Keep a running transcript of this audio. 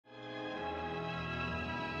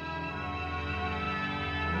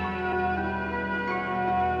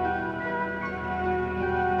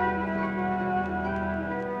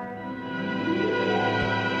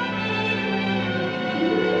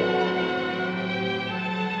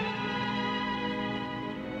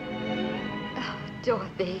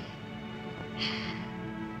Dorothy.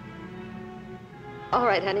 All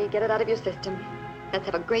right, honey, get it out of your system. Let's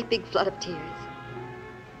have a great big flood of tears.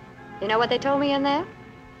 You know what they told me in there?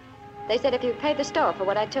 They said if you paid the store for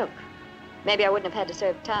what I took, maybe I wouldn't have had to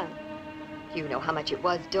serve time. You know how much it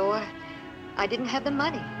was, Dor. I didn't have the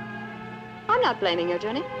money. I'm not blaming you,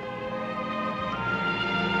 Johnny.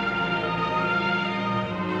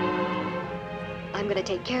 I'm going to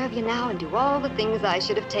take care of you now and do all the things I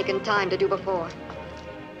should have taken time to do before.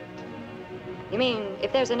 You mean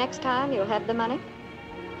if there's a next time, you'll have the money?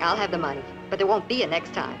 I'll have the money, but there won't be a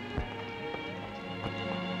next time.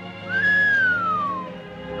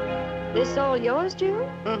 This all yours, June?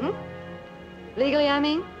 Mm-hmm. Legally, I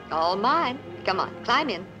mean? All mine. Come on, climb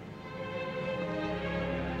in.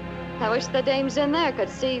 I wish the dames in there could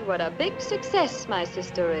see what a big success my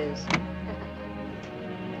sister is.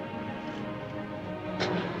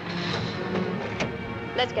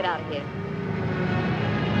 Let's get out of here.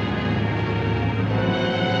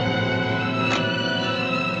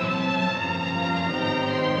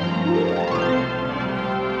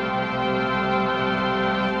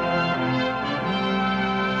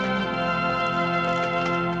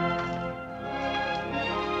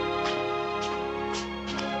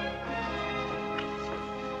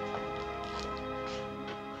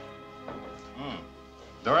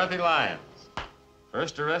 Dorothy Lyons,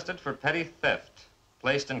 first arrested for petty theft,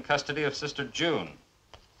 placed in custody of Sister June.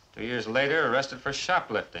 2 years later, arrested for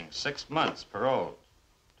shoplifting, 6 months, paroled.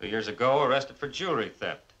 2 years ago, arrested for jewelry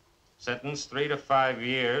theft. Sentenced 3 to 5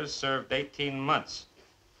 years, served 18 months.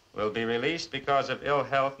 Will be released because of ill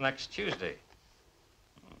health next Tuesday.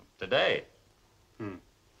 Today.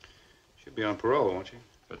 She'll be on parole, won't she?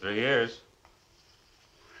 For 3 years.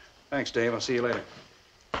 Thanks, Dave. I'll see you later.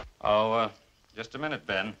 Oh, just a minute,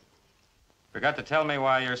 Ben. Forgot to tell me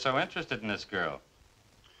why you're so interested in this girl.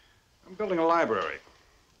 I'm building a library.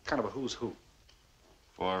 Kind of a who's who.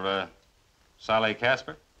 For, Sally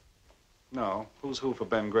Casper? No, who's who for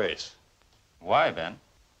Ben Grace. Why, Ben?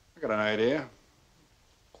 I got an idea.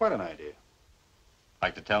 Quite an idea.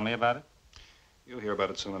 Like to tell me about it? You'll hear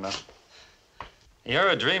about it soon enough. You're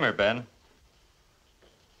a dreamer, Ben.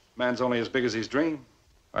 Man's only as big as his dream.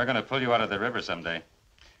 We're gonna pull you out of the river someday.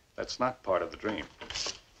 That's not part of the dream.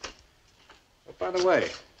 Oh, by the way,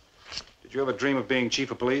 did you ever dream of being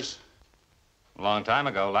chief of police? A long time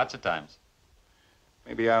ago, lots of times.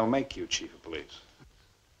 Maybe I'll make you chief of police.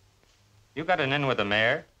 You got an in with the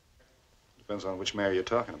mayor? Depends on which mayor you're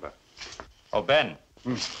talking about. Oh, Ben.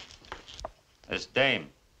 This dame.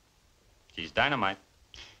 She's dynamite.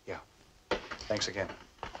 Yeah. Thanks again.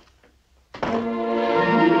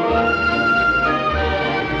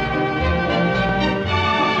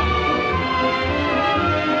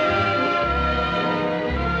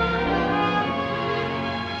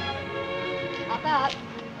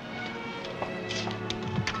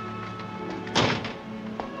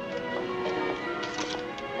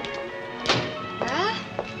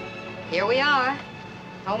 Here we are,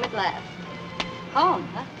 home at last. Home,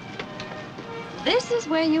 huh? This is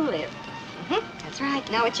where you live. That's right.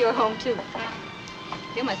 Now it's your home, too.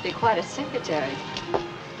 You must be quite a secretary.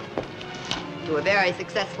 To a very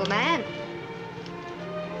successful man.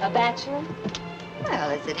 A bachelor?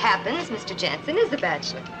 Well, as it happens, Mr. Jansen is a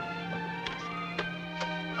bachelor.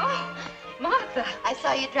 Oh, Martha. I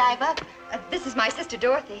saw you drive up. This is my sister,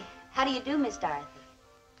 Dorothy. How do you do, Miss Dorothy?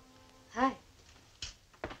 Hi.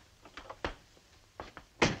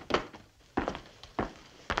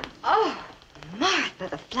 Oh, Martha,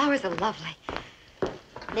 the flowers are lovely.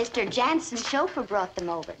 Mr. Jansen's chauffeur brought them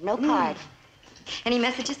over. No card. Any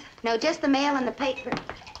messages? No, just the mail and the paper.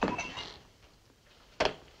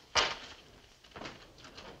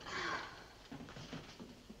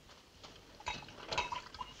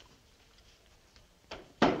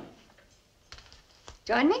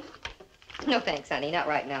 Join me? No, thanks, honey. Not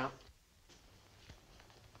right now.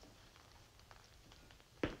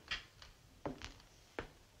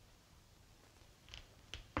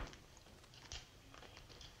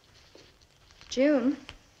 June,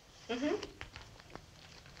 Mm-hmm.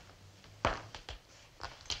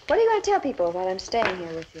 what are you going to tell people while I'm staying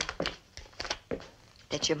here with you?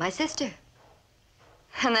 That you're my sister.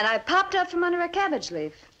 And that I popped up from under a cabbage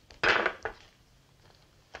leaf.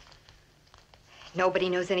 Nobody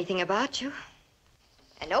knows anything about you.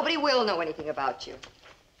 And nobody will know anything about you.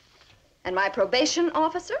 And my probation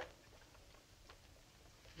officer?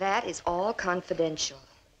 That is all confidential.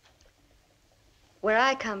 Where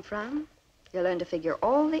I come from, you'll learn to figure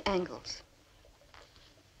all the angles.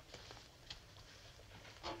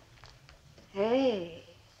 Hey.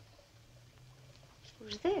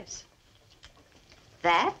 Who's this?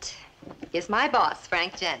 That He's my boss,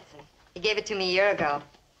 Frank Jensen. He gave it to me a year ago.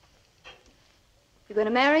 You going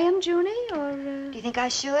to marry him, Junie, or... Do you think I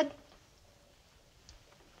should?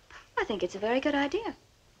 I think it's a very good idea.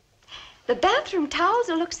 The bathroom towels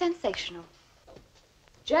will look sensational.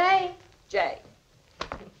 Jay.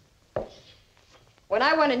 When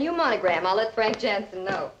I want a new monogram, I'll let Frank Jensen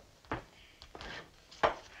know.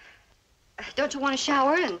 Don't you want to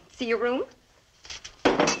shower and see your room?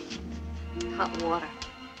 Hot water,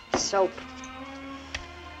 soap,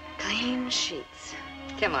 clean sheets.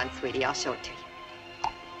 Come on, sweetie, I'll show it to you.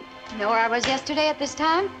 You know where I was yesterday at this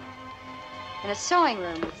time? In a sewing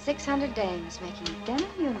room with 600 dames making denim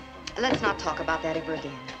uniforms. Let's not talk about that ever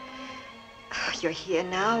again. Oh, you're here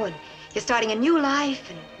now, and you're starting a new life,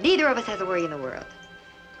 and neither of us has a worry in the world.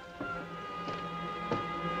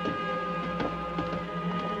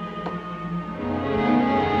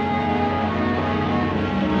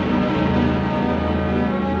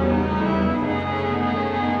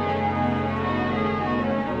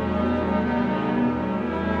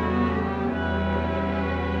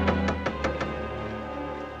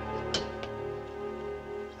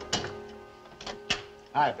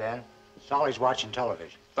 Hi, Ben. Solly's watching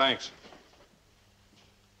television. Thanks.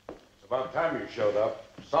 About time you showed up.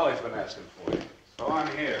 Solly's been asking for you. So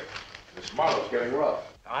I'm here. This model's getting rough.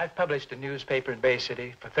 I've published a newspaper in Bay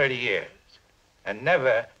City for 30 years, and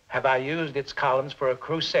never have I used its columns for a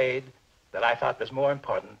crusade that I thought was more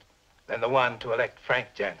important than the one to elect Frank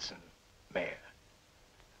Jensen mayor.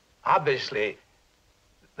 Obviously,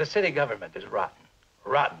 the city government is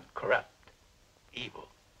rotten, corrupt, evil.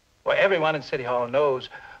 Well, everyone in City Hall knows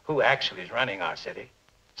who actually is running our city.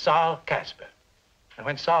 Saul Casper. And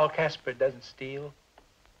when Saul Casper doesn't steal,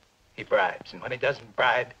 he bribes. And when he doesn't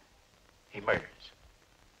bribe, he murders.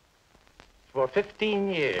 For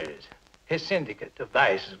 15 years, his syndicate of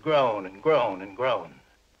vice has grown and grown and grown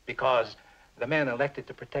because the men elected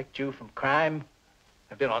to protect you from crime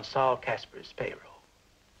have been on Saul Casper's payroll.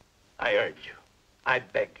 I urge you, I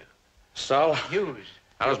beg you. Saul? Use.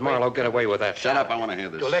 How does Marlowe get away with that? Shut up, I want to hear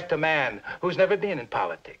this. To elect a man who's never been in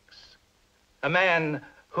politics. A man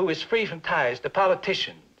who is free from ties to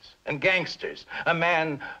politicians and gangsters. A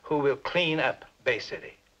man who will clean up Bay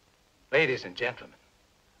City. Ladies and gentlemen,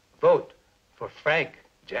 vote for Frank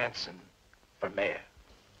Jensen for mayor.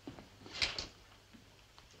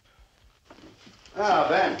 Ah,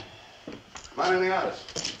 Ben. Come on in the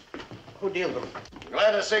office. Who deals with him?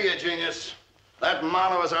 Glad to see you, genius. That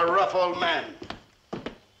Marlowe is a rough old man.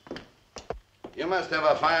 You must have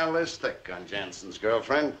a file this thick on Jensen's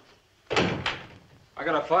girlfriend. I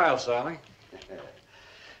got a file, Sally.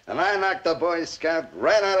 And I knocked the Boy Scout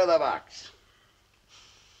right out of the box.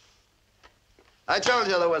 I told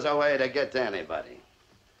you there was a way to get to anybody.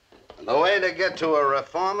 And the way to get to a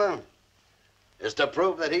reformer is to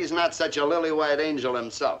prove that he's not such a lily-white angel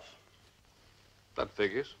himself. That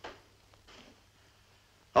figures.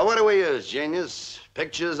 Oh, what do we use, genius?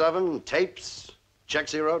 Pictures of him, tapes,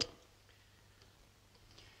 checks he wrote?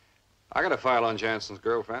 I got a file on Jensen's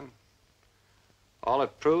girlfriend. All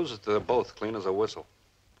it proves is that they're both clean as a whistle.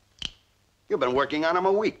 You've been working on him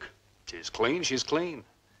a week. She's clean, she's clean.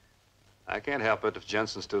 I can't help it if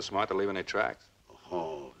Jensen's too smart to leave any tracks.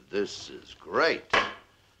 Oh, this is great.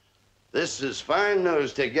 This is fine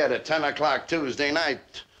news to get at 10 o'clock Tuesday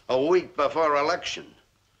night, a week before election.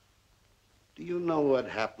 Do you know what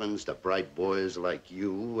happens to bright boys like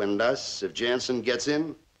you and us if Jensen gets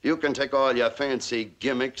in? You can take all your fancy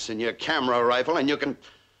gimmicks and your camera rifle and you can...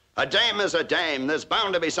 A dame is a dame. There's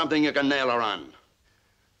bound to be something you can nail her on.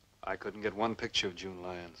 I couldn't get one picture of June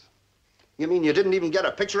Lyons. You mean you didn't even get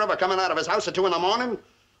a picture of her coming out of his house at 2 in the morning?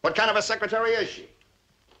 What kind of a secretary is she?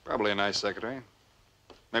 Probably a nice secretary.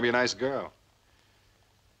 Maybe a nice girl.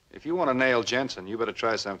 If you want to nail Jensen, you better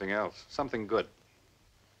try something else. Something good.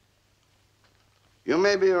 You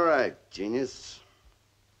may be right, genius.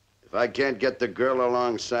 If I can't get the girl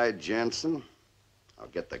alongside Jensen, I'll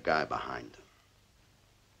get the guy behind him.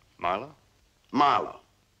 Marlowe? Marlowe.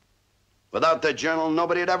 Without the journal,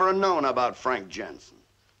 nobody'd ever have known about Frank Jensen.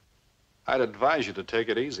 I'd advise you to take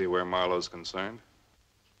it easy where Marlowe's concerned.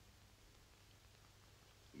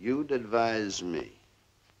 You'd advise me.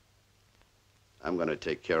 I'm going to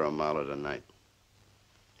take care of Marlowe tonight.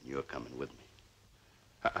 And you're coming with me.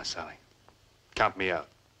 Sally. Count me out.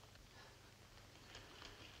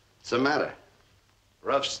 What's the matter?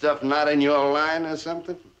 Rough stuff not in your line or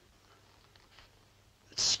something?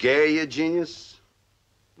 It scare you, genius?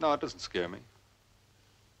 No, it doesn't scare me.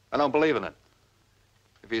 I don't believe in it.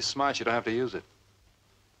 If you're smart, you don't have to use it.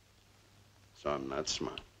 So I'm not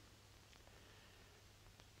smart.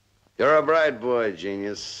 You're a bright boy,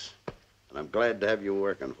 genius. And I'm glad to have you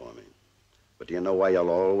working for me. But do you know why you'll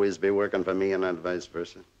always be working for me and not vice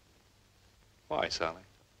versa? Why, Sally?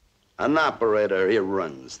 An operator, he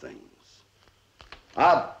runs things.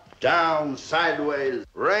 Up, down, sideways,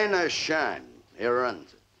 rain or shine, he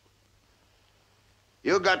runs it.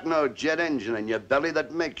 You got no jet engine in your belly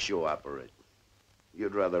that makes you operate.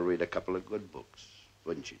 You'd rather read a couple of good books,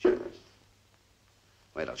 wouldn't you, James?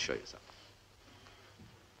 Wait, I'll show you something.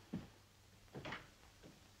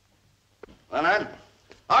 Leonard,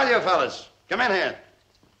 all you fellas, come in here.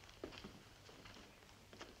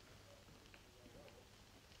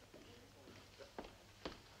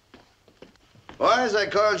 Boys, I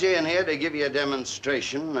called you in here to give you a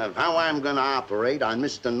demonstration of how I'm going to operate on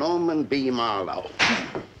Mr. Norman B. Marlowe.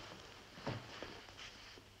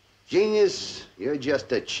 Genius, you're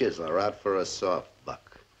just a chiseler out for a soft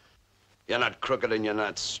buck. You're not crooked and you're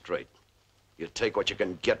not straight. You take what you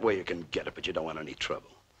can get where you can get it, but you don't want any trouble.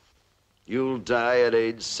 You'll die at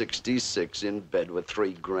age 66 in bed with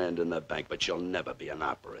 $3 grand in the bank, but you'll never be an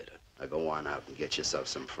operator. Now go on out and get yourself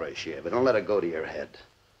some fresh air, but don't let it go to your head.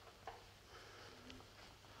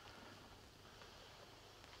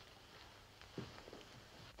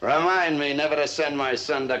 Remind me never to send my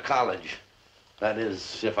son to college. That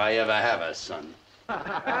is, if I ever have a son.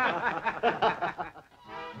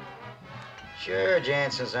 Sure,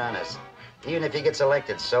 Jansen's honest. Even if he gets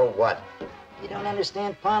elected, so what? You don't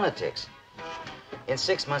understand politics. In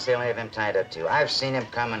 6 months, they'll have him tied up, too. I've seen him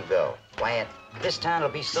come and go. Wyatt, this town will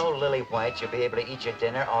be so lily white, you'll be able to eat your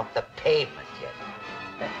dinner off the pavement yet.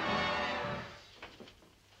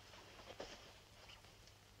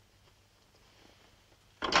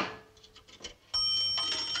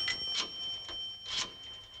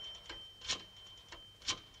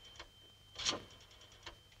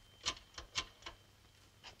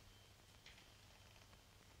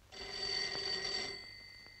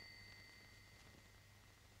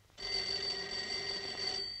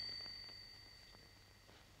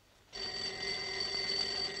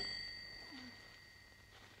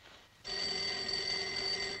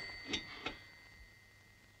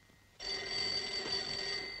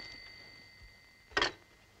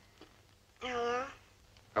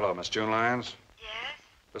 Hello, Miss June Lyons. Yes?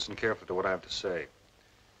 Listen carefully to what I have to say.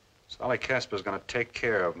 Sally Casper's going to take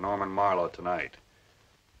care of Norman Marlowe tonight.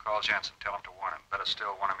 Call Jensen. Tell him to warn him. Better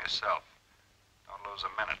still, warn him yourself. Don't lose a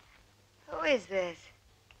minute. Who is this?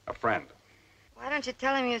 A friend. Why don't you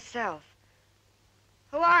tell him yourself?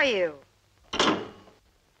 Who are you?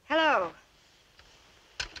 Hello?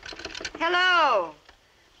 Hello?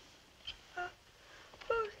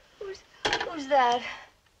 Who's that?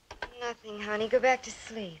 Nothing, honey. Go back to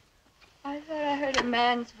sleep. I thought I heard a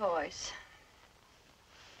man's voice.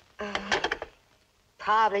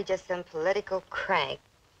 Probably just some political crank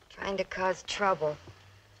trying to cause trouble.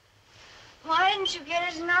 Why didn't you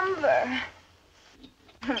get his number?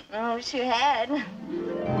 I wish you had.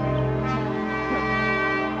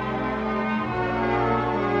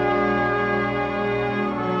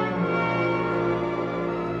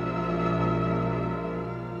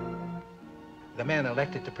 The men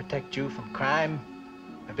elected to protect you from crime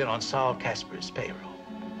have been on Saul Casper's payroll.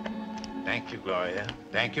 Thank you, Gloria.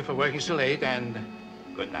 Thank you for working so late, and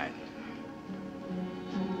good night.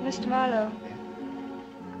 Mr. Marlowe.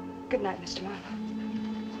 Good night, Mr. Marlowe.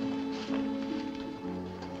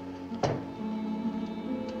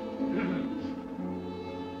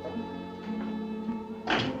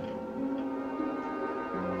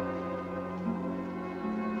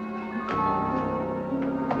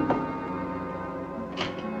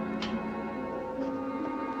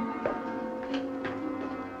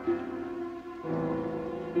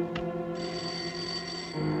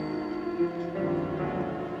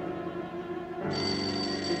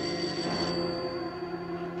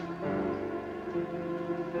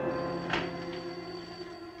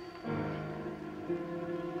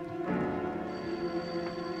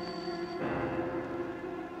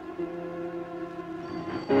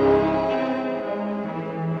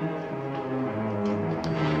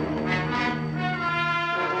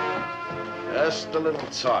 Just a little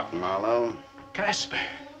talk, Marlowe. Casper.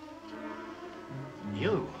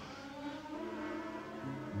 You.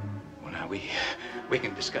 Well, now, we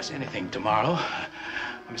can discuss anything tomorrow.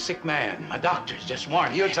 I'm a sick man. My doctor's just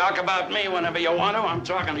warned me. You talk about me whenever you want to. I'm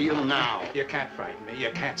talking to you now. You can't frighten me.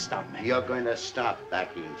 You can't stop me. You're going to stop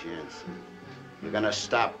backing Jansen. You're going to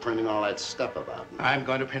stop printing all that stuff about me. I'm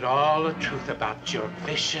going to print all the truth about your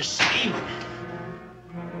vicious evil.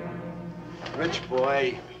 Rich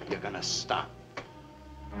boy, you're going to stop.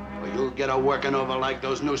 Or you'll get a working over like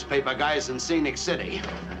those newspaper guys in Scenic City.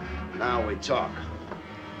 Now we talk.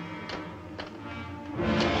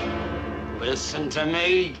 Listen to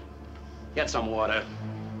me. Get some water.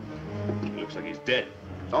 He looks like he's dead.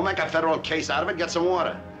 Don't make a federal case out of it. Get some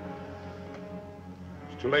water.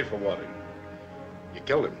 It's too late for water. You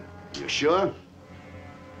killed him. You sure?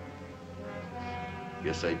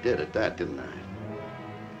 Guess I did at that, didn't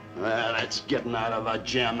I? Well, that's getting out of a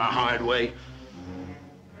jam the hard way.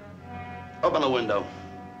 Open the window.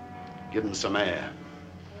 Give him some air.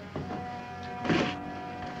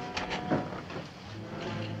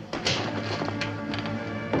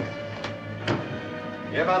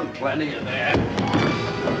 Give him plenty of air.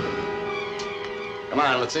 Come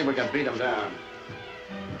on, let's see if we can beat him down.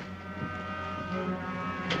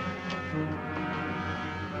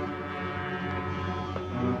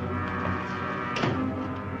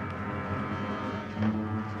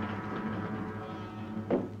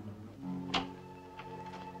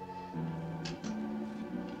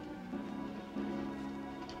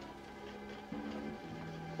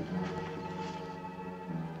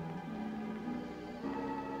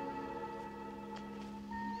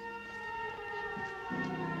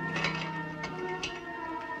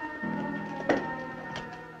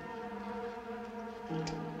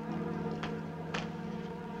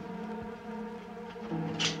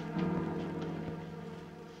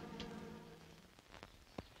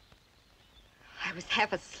 I was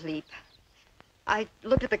half asleep. I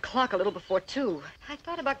looked at the clock a little before 2. I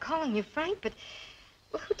thought about calling you, Frank, but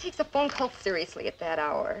well, who takes a phone call seriously at that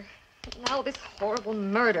hour? And now this horrible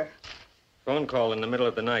murder. Phone call in the middle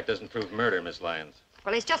of the night doesn't prove murder, Miss Lyons.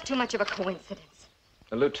 Well, it's just too much of a coincidence.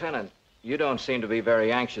 Lieutenant, you don't seem to be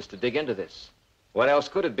very anxious to dig into this. What else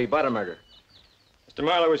could it be but a murder? Mr.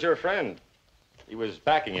 Marlowe was your friend. He was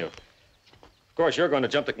backing you. Of course, you're going to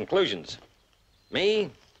jump to conclusions.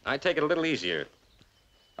 Me, I take it a little easier.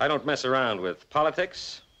 I don't mess around with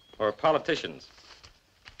politics or politicians.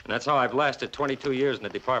 And that's how I've lasted 22 years in the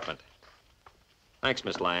department. Thanks,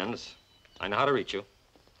 Miss Lyons. I know how to reach you.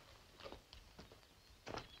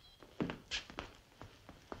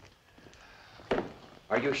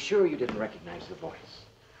 Are you sure you didn't recognize the voice?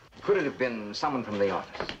 Could it have been someone from the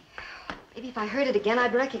office? Maybe if I heard it again,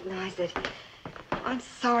 I'd recognize it. I'm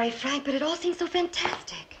sorry, Frank, but it all seems so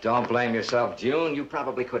fantastic. Don't blame yourself, June. You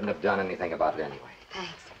probably couldn't have done anything about it anyway.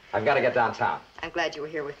 Thanks. I've got to get downtown. I'm glad you were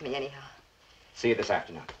here with me anyhow. See you this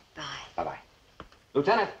afternoon. Bye. Bye-bye.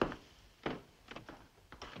 Lieutenant.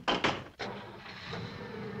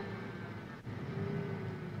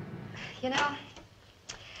 You know,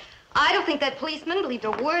 I don't think that policeman believed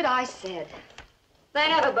a word I said. They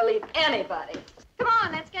never believe anybody. Come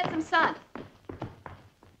on, let's get some sun.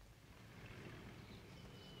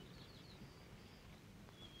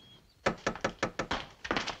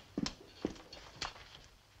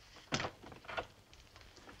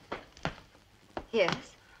 Yes?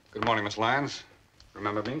 Good morning, Miss Lyons.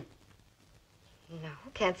 Remember me? No,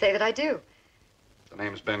 can't say that I do. The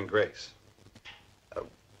name's Ben Grace.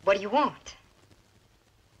 What do you want?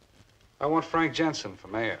 I want Frank Jensen for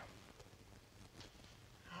mayor.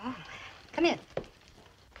 Oh, come in.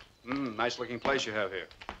 Nice-looking place you have here.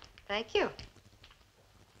 Thank you.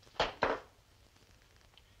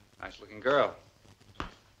 Nice-looking girl.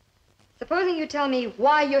 Supposing you tell me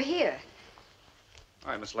why you're here.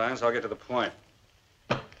 All right, Miss Lyons, I'll get to the point.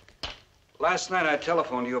 Last night I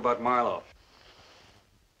telephoned you about Marlowe.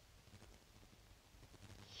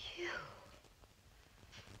 You?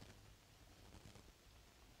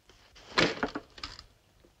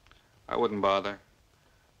 I wouldn't bother.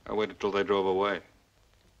 I waited till they drove away.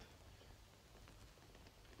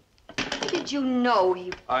 How did you know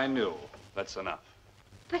he... I knew. That's enough.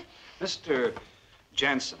 But... Mr.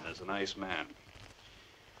 Jensen is a nice man.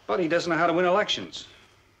 But he doesn't know how to win elections.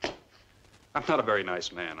 I'm not a very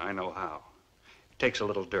nice man. I know how. It takes a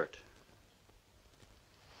little dirt.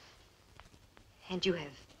 And you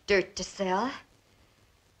have dirt to sell?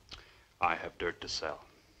 I have dirt to sell.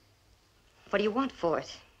 What do you want for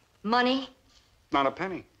it? Money? Not a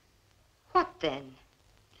penny. What then?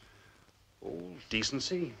 Oh,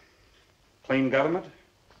 decency. Clean government.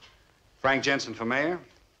 Frank Jensen for mayor.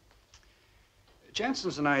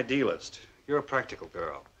 Jensen's an idealist. You're a practical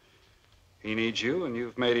girl. He needs you, and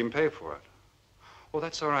you've made him pay for it. Oh,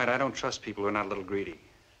 that's all right. I don't trust people who are not a little greedy.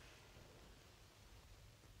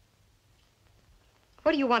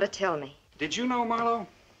 What do you want to tell me? Did you know Marlowe?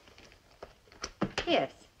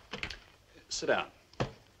 Yes. Sit down.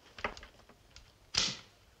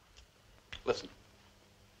 Listen.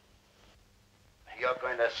 You're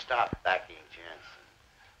going to stop backing Jensen.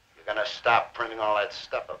 You're going to stop printing all that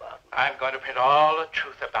stuff about him. I'm going to print all the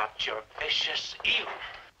truth about your vicious evil.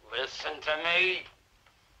 Listen to me.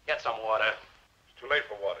 Get some water. It's too late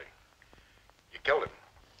for water. You killed him.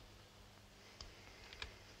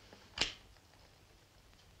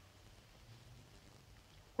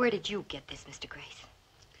 Where did you get this, Mr. Grace?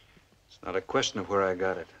 It's not a question of where I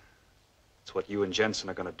got it. It's what you and Jensen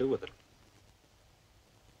are going to do with it.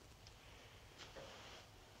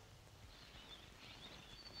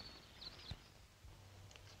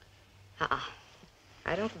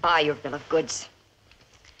 I don't buy your bill of goods.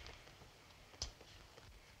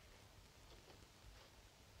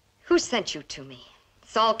 Who sent you to me?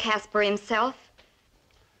 Saul Casper himself?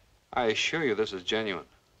 I assure you this is genuine.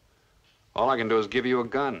 All I can do is give you a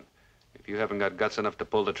gun. If you haven't got guts enough to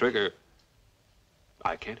pull the trigger,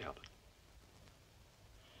 I can't help it.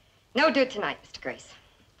 No do tonight, Mr. Grace.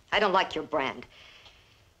 I don't like your brand.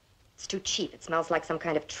 It's too cheap. It smells like some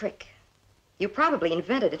kind of trick. You probably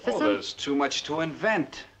invented it for some... There's too much to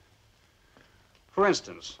invent. For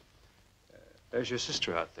instance, there's your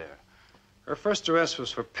sister out there. Her first arrest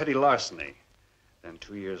was for petty larceny. Then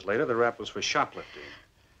 2 years later, the rap was for shoplifting.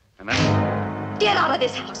 And then... Get out of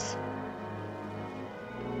this house!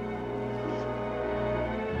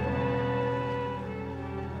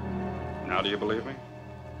 Now do you believe me?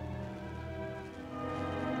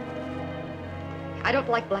 I don't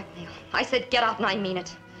like blackmail. I said get out and I mean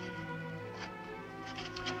it.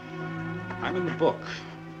 I'm in the book.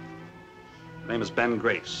 My name is Ben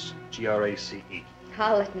Grace, G-R-A-C-E.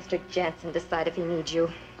 I'll let Mr. Jansen decide if he needs you.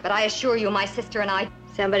 But I assure you, my sister and I...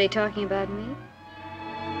 Somebody talking about me?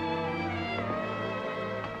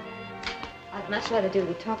 I'd much rather do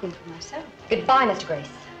the talking for myself. Goodbye, Mr. Grace.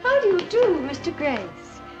 How do you do, Mr. Grace?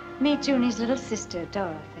 Meet Junie's little sister,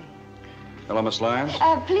 Dorothy. Hello, Miss Lyons.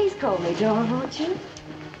 Please call me Dawn, won't you?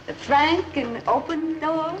 The frank and open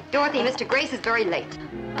door. Dorothy, Mr. Grace is very late.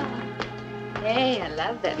 Hey, I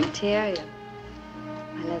love that material.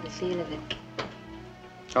 I love the feel of it.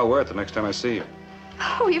 I'll wear it the next time I see you.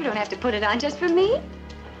 Oh, you don't have to put it on just for me.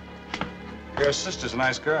 Your sister's a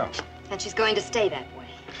nice girl. And she's going to stay that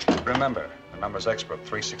way. Remember, the number's expert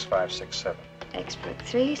 36567. Expert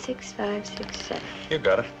 36567. You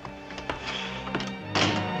got it.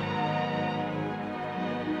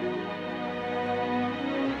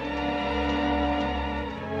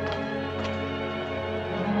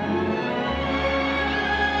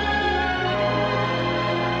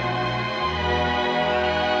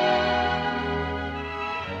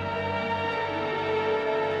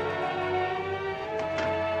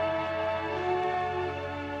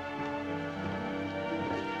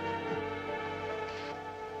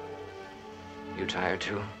 You tired,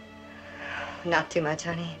 too? Not too much,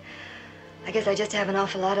 honey. I guess I just have an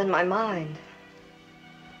awful lot on my mind.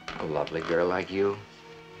 A lovely girl like you.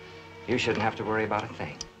 You shouldn't have to worry about a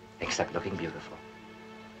thing, except looking beautiful.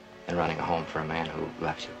 And running a home for a man who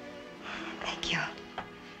loves you. Thank you.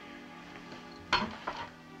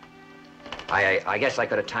 I guess I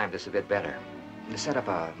could have timed this a bit better. To set up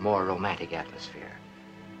a more romantic atmosphere.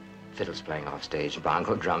 Fiddles playing off stage,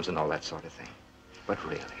 bongo drums and all that sort of thing. But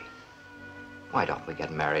really, why don't we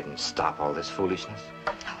get married and stop all this foolishness?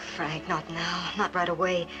 Oh, Frank, not now. Not right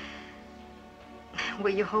away.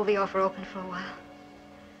 Will you hold the offer open for a while?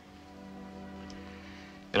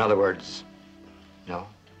 In other words, no?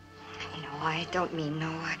 You know, I don't mean no.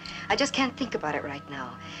 I just can't think about it right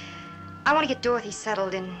now. I want to get Dorothy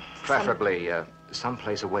settled in Preferably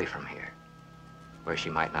someplace away from here, where she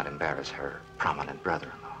might not embarrass her prominent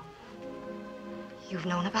brother-in-law. You've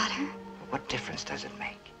known about her? What difference does it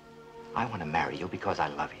make? I want to marry you because I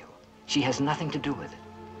love you. She has nothing to do with it.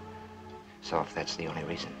 So if that's the only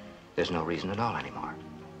reason, there's no reason at all anymore.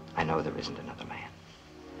 I know there isn't another man.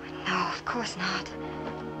 No, of course not.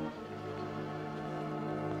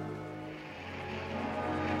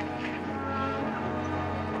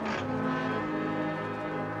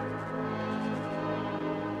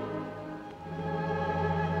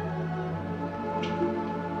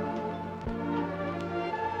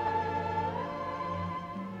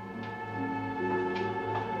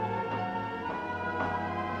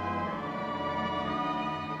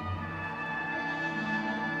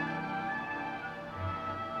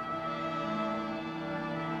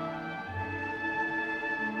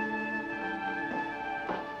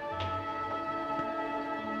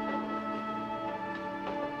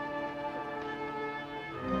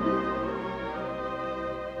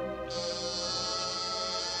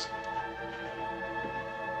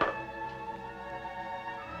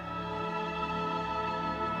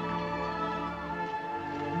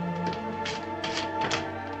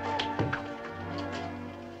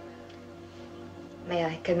 May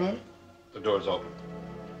I come in? The door's open.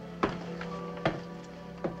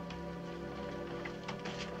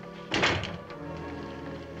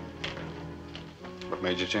 What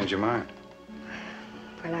made you change your mind?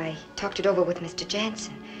 Well, I talked it over with Mr.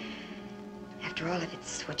 Jansen. After all, if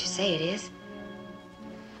it's what you say it is.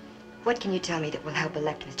 What can you tell me that will help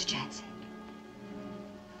elect Mr. Jansen?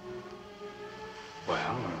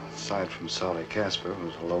 Well, aside from Sally Casper,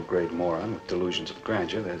 who's a low-grade moron with delusions of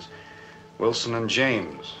grandeur, there's Wilson and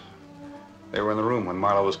James. They were in the room when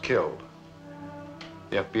Marlowe was killed.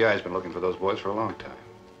 The FBI's been looking for those boys for a long time.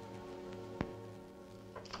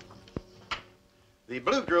 The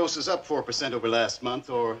blue gross is up 4% over last month,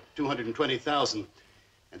 or 220,000.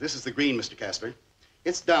 And this is the green, Mr. Casper.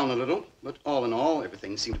 It's down a little, but all in all,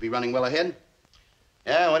 everything seems to be running well ahead.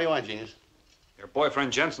 Yeah, what do you want, genius? Your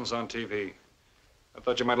boyfriend Jensen's on TV. I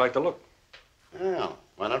thought you might like to look. Well,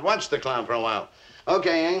 why not watch the clown for a while?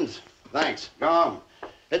 Okay, Ames. Thanks. Go home.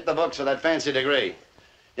 Hit the books for that fancy degree.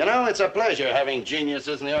 You know, it's a pleasure having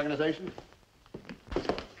geniuses in the organization.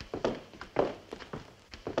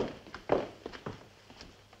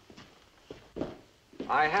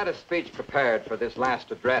 I had a speech prepared for this last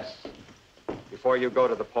address before you go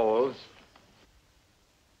to the polls.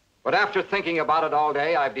 But after thinking about it all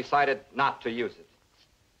day, I've decided not to use it.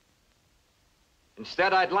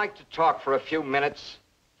 Instead, I'd like to talk for a few minutes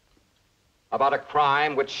about a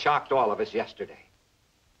crime which shocked all of us yesterday.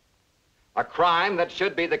 A crime that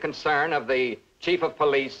should be the concern of the chief of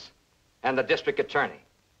police and the district attorney,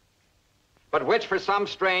 but which, for some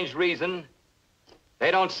strange reason,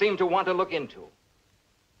 they don't seem to want to look into.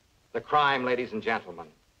 The crime, ladies and gentlemen,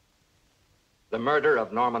 the murder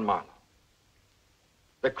of Norman Marlowe.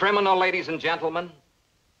 The criminal, ladies and gentlemen,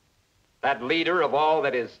 that leader of all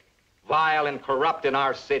that is vile and corrupt in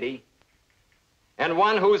our city, and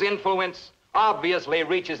one whose influence obviously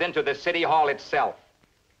reaches into the city hall itself,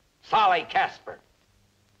 Sally Casper.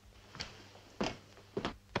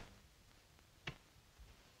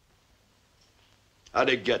 How'd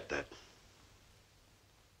he get that?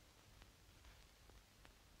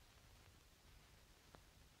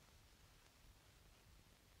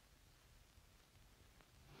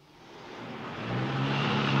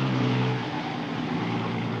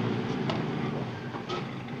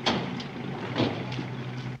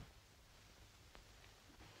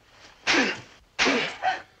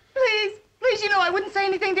 Please, you know I wouldn't say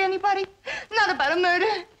anything to anybody. Not about a murder.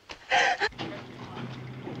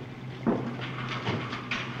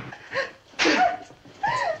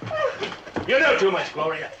 You know too much,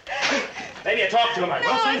 Gloria. Maybe you talk too much.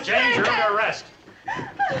 Wilson, James, you're under arrest.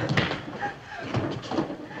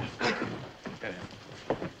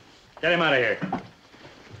 Get him out of here.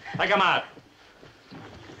 Take him out.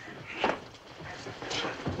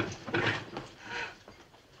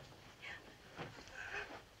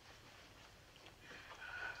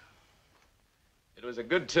 It was a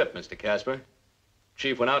good tip, Mr. Casper.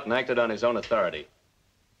 Chief went out and acted on his own authority.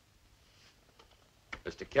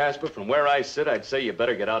 Mr. Casper, from where I sit, I'd say you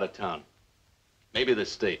better get out of town. Maybe the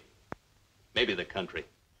state. Maybe the country.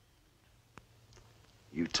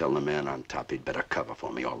 You tell the man on top he'd better cover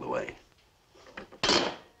for me all the way.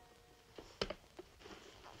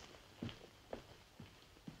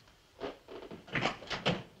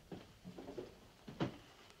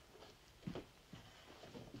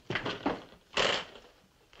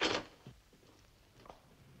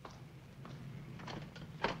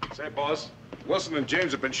 Say, boss, Wilson and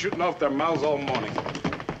James have been shooting off their mouths all morning.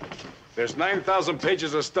 There's 9,000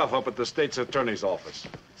 pages of stuff up at the state's attorney's office.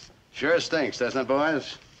 Sure stinks, doesn't it,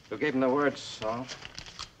 boys? Who gave him the words, Saul?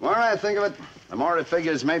 The more I think of it, the more it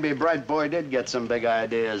figures maybe Bright Boy did get some big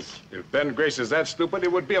ideas. If Ben Grace is that stupid,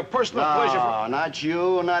 it would be a personal pleasure No, not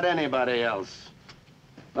you, not anybody else.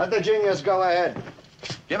 Let the genius go ahead.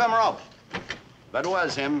 Give him rope. If it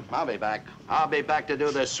was him, I'll be back. I'll be back to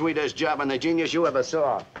do the sweetest job on the genius you ever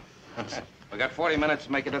saw. We got 40 minutes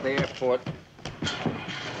to make it to the airport.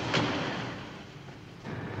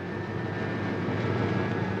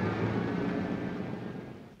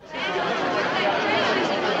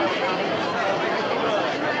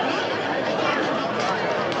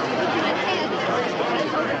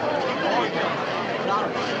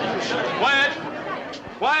 Quiet!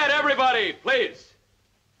 Quiet, everybody, please.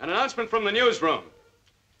 An announcement from the newsroom.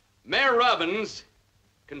 Mayor Robbins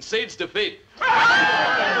concedes defeat.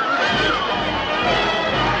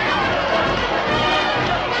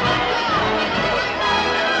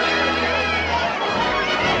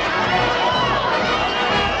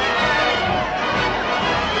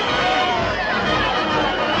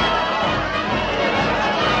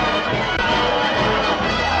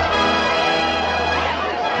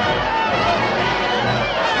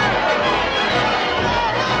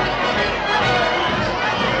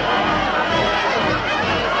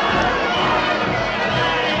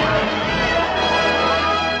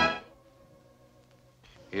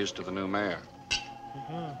 Here's to the new mayor.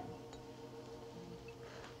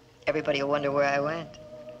 Everybody will wonder where I went.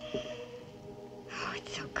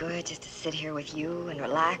 it's so good just to sit here with you and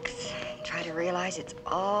relax. And try to realize it's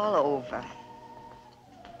all over.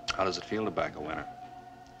 How does it feel to back a winner?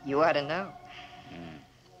 You ought to know.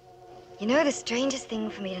 You know the strangest thing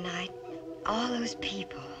for me tonight? All those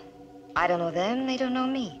people. I don't know them, they don't know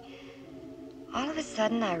me. All of a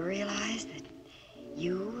sudden, I realized that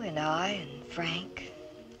you and I and Frank,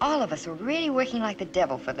 all of us were really working like the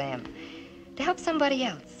devil for them to help somebody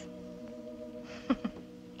else.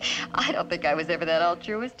 I don't think I was ever that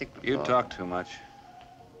altruistic before. You talk too much.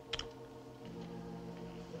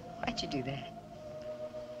 Why'd you do that?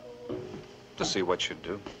 To see what you'd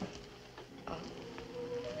do. Oh.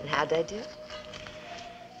 And how'd I do?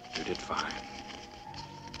 You did fine.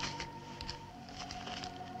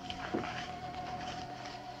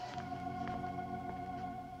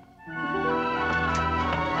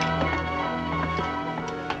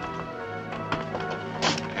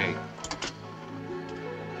 Hey.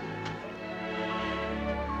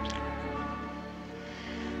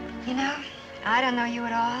 You know, I don't know you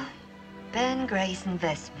at all. Ben Grace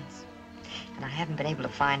Investments. And I haven't been able to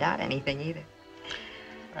find out anything either.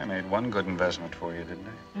 I made one good investment for you, didn't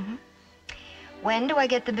I? Mm-hmm. When do I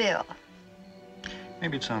get the bill?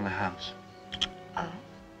 Maybe it's on the house. Oh.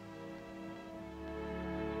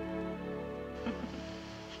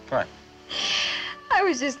 What? I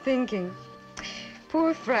was just thinking.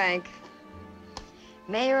 Poor Frank.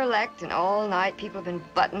 Mayor-elect, and all night people have been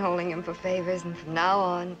buttonholing him for favors, and from now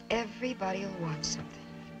on, everybody will want something.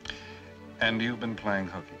 And you've been playing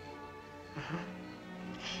hooky. Uh-huh.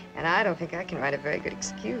 And I don't think I can write a very good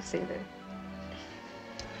excuse either.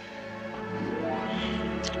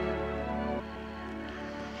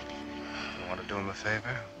 You want to do him a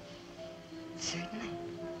favor? Certainly.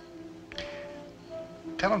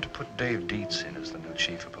 Tell him to put Dave Dietz in as the new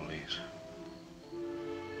chief of police.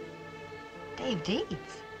 Dave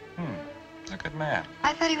Dietz? He's a good man.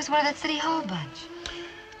 I thought he was one of that City Hall bunch.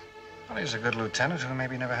 Well, he's a good lieutenant who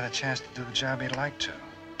maybe never had a chance to do the job he'd like to.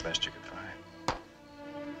 Best you could find.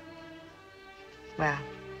 Well,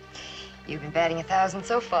 you've been batting 1,000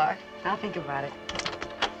 so far. I'll think about it.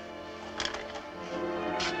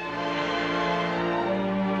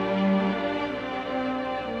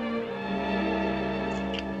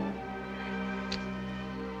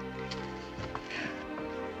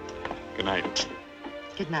 Good night.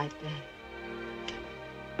 Good night, Ben.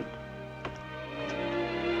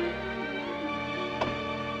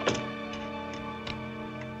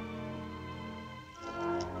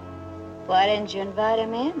 Why didn't you invite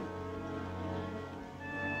him in?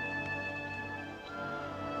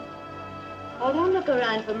 Oh, don't look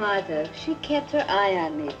around for Martha. She kept her eye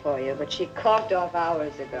on me for you, but she coughed off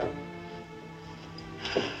hours ago.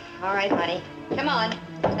 All right, honey. Come on.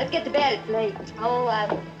 Let's get to bed. It's late. Oh,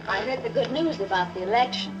 I heard the good news about the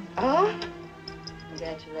election. Oh?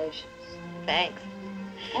 Congratulations. Thanks.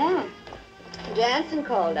 Oh, Jansen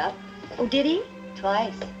called up. Oh, did he?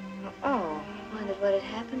 Twice. Oh. Wondered what had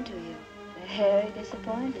happened to you. They're very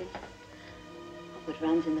disappointed. What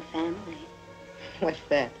runs in the family. What's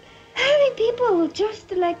that? Having people who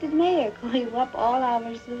just elected mayor call you up all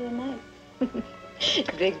hours of the night.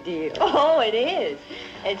 Big deal. Oh, it is.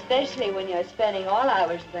 Especially when you're spending all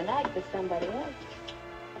hours of the night with somebody else.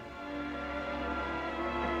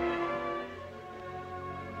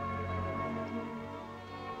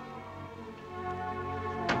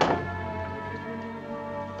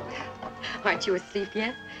 Aren't you asleep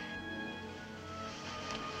yet?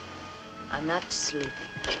 I'm not sleeping.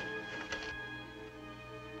 Do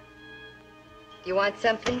you want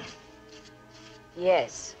something?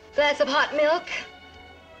 Yes. Glass of hot milk?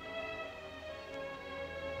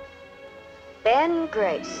 Ben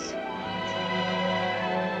Grace.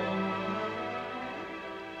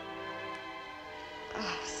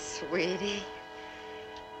 Oh, sweetie.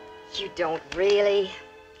 You don't really.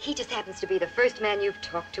 He just happens to be the first man you've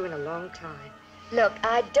talked to in a long time. Look,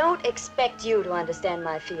 I don't expect you to understand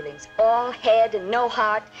my feelings. All head and no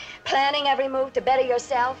heart, planning every move to better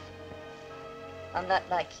yourself. I'm not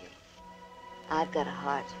like you. I've got a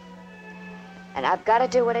heart. And I've got to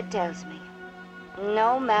do what it tells me.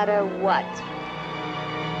 No matter what.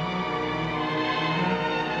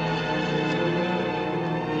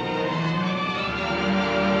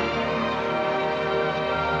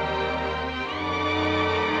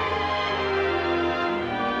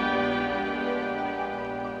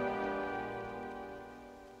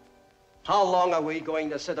 How long are we going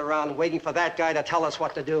to sit around waiting for that guy to tell us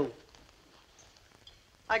what to do?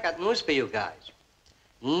 I got news for you guys.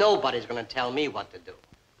 Nobody's going to tell me what to do.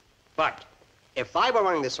 But if I were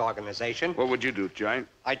running this organization... What would you do, Giant?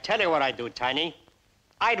 I'd tell you what I'd do, Tiny.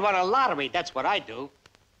 I'd run a lottery, that's what I'd do.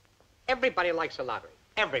 Everybody likes a lottery.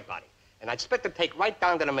 Everybody. And I'd split the take right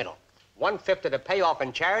down to the middle. 1/5 of the payoff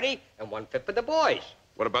in charity and 1/5 for the boys.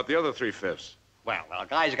 What about the other 3/5? Well, a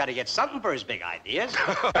guy's got to get something for his big ideas.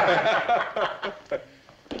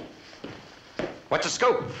 What's the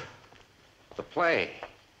scope? The play.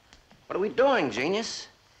 What are we doing, genius?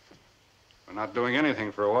 We're not doing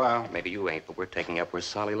anything for a while. Maybe you ain't, but we're taking up where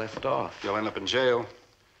Solly left off. You'll end up in jail.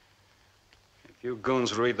 If you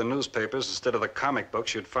goons would read the newspapers instead of the comic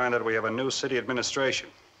books, you'd find out we have a new city administration.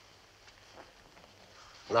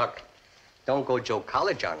 Look, don't go Joe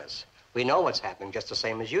College on us. We know what's happening just the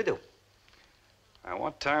same as you do. I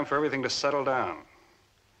want time for everything to settle down.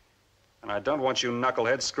 And I don't want you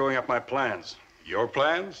knuckleheads screwing up my plans. Your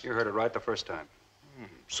plans? You heard it right the first time.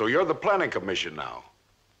 So you're the planning commission now?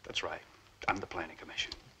 That's right. I'm the planning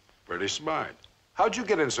commission. Pretty smart. How'd you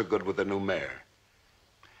get in so good with the new mayor?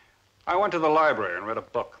 I went to the library and read a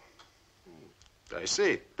book. I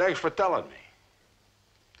see. Thanks for telling me.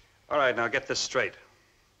 All right, now get this straight.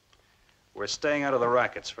 We're staying out of the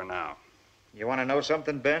rackets for now. You want to know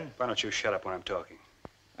something, Ben? Why don't you shut up when I'm talking?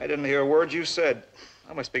 I didn't hear a word you said.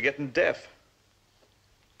 I must be getting deaf.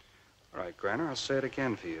 All right, Granner, I'll say it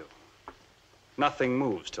again for you. Nothing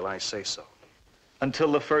moves till I say so.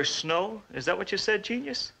 Until the first snow? Is that what you said,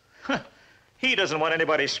 genius? He doesn't want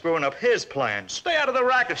anybody screwing up his plans. Stay out of the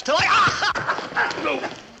rackets till I... No.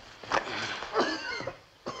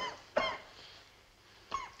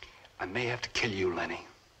 I may have to kill you, Lenny.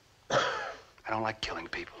 I don't like killing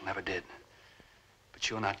people, never did. But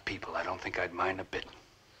you're not people. I don't think I'd mind a bit.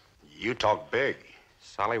 You talk big.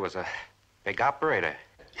 Solly was a big operator.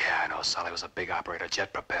 Yeah, I know. Solly was a big operator,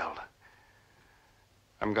 jet-propelled.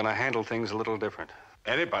 I'm gonna handle things a little different.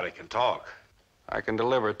 Anybody can talk. I can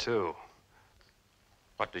deliver, too.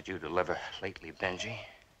 What did you deliver lately, Benji?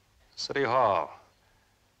 City Hall.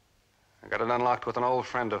 I got it unlocked with an old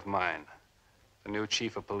friend of mine, the new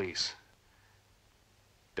chief of police.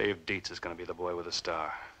 Dave Dietz is gonna be the boy with the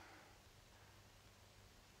star.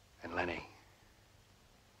 And Lenny,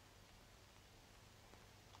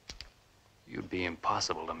 you'd be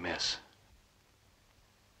impossible to miss.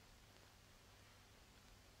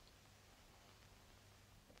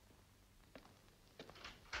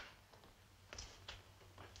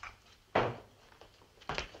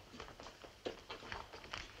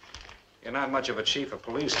 You're not much of a chief of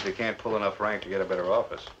police if you can't pull enough rank to get a better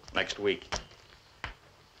office. Next week.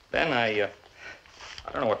 Then I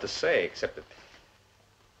don't know what to say, except that,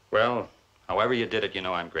 well, however you did it, you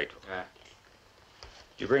know I'm grateful. Did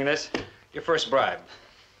you bring this? Your first bribe.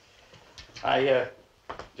 I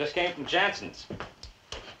just came from Jansen's.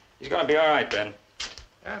 He's gonna be all right, Ben.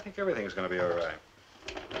 I think everything's gonna be all right.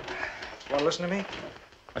 Want to listen to me?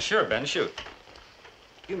 Sure, Ben, shoot.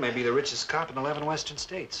 You may be the richest cop in 11 western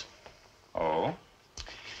states. Oh?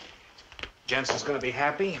 Jensen's gonna be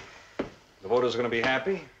happy. The voters are gonna be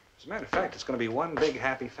happy. As a matter of fact, it's gonna be one big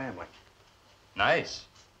happy family. Nice.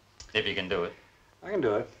 If you can do it. I can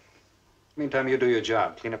do it. Meantime, you do your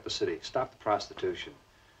job. Clean up the city. Stop the prostitution.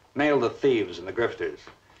 Nail the thieves and the grifters.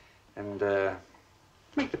 And,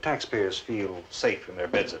 make the taxpayers feel safe in their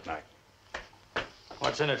beds at night.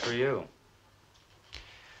 What's in it for you?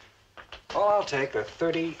 All I'll take are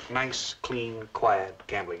 30 nice, clean, quiet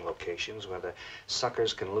gambling locations where the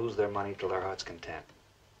suckers can lose their money till their heart's content.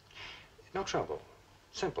 No trouble.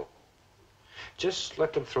 Simple. Just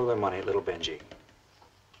let them throw their money at little Benji.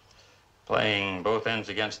 Playing both ends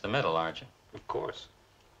against the middle, aren't you? Of course.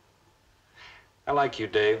 I like you,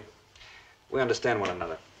 Dave. We understand one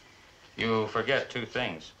another. You forget two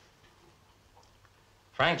things.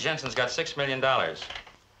 Frank Jensen's got $6 million.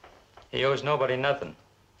 He owes nobody nothing.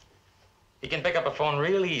 He can pick up a phone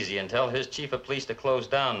real easy and tell his chief of police to close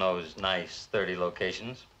down those nice 30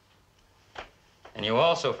 locations. And you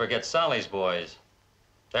also forget Solly's boys.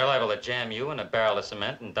 They're liable to jam you in a barrel of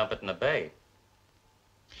cement and dump it in the bay.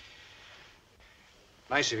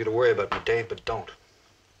 Nice of you to worry about me, Dave, but don't.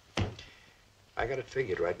 I got it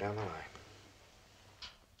figured right down the line.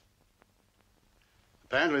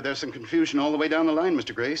 Apparently there's some confusion all the way down the line,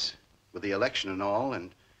 Mr. Grace, with the election and all, and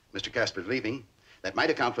Mr. Casper's leaving. That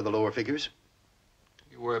might account for the lower figures.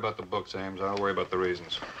 You worry about the books, Ames. I'll worry about the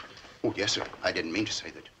reasons. Oh, yes, sir. I didn't mean to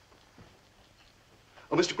say that.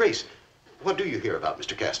 Oh, Mr. Grace, what do you hear about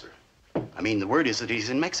Mr. Casper? I mean, the word is that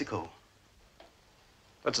he's in Mexico.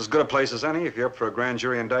 That's as good a place as any if you're up for a grand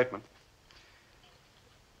jury indictment.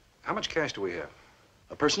 How much cash do we have?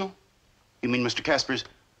 A personal? You mean Mr. Casper's?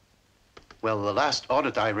 Well, the last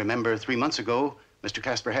audit I remember 3 months ago, Mr.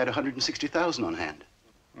 Casper had $160,000 on hand.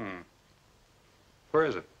 Where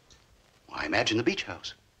is it? Well, I imagine the beach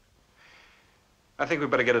house. I think we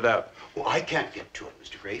better get it out. Well, I can't get to it,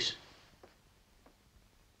 Mr. Grace.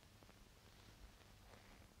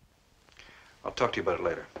 I'll talk to you about it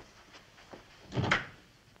later.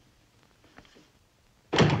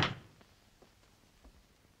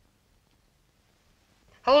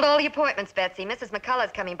 Hold all the appointments, Betsy. Mrs.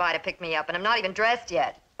 McCullough's coming by to pick me up, and I'm not even dressed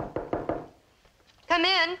yet. Come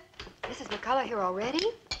in. Mrs. McCullough here already?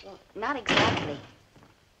 Well, not exactly.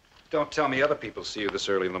 Don't tell me other people see you this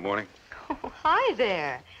early in the morning. Oh, hi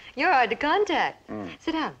there. You're hard to contact.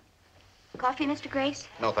 Sit down. Coffee, Mr. Grace?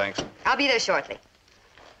 No, thanks. I'll be there shortly.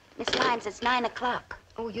 Miss Lyons, it's 9 o'clock.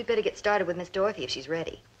 Oh, you'd better get started with Miss Dorothy if she's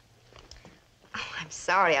ready. Oh, I'm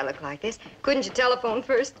sorry I look like this. Couldn't you telephone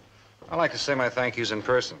first? I like to say my thank yous in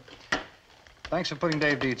person. Thanks for putting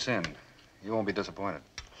Dave Dietz in. You won't be disappointed.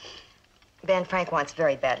 Ben Frank wants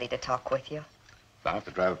very badly to talk with you. I'll have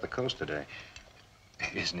to drive up the coast today.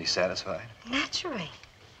 Isn't he satisfied? Naturally.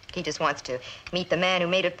 He just wants to meet the man who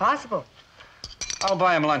made it possible. I'll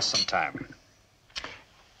buy him lunch sometime.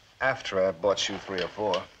 After I've bought you 3 or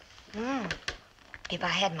 4. If I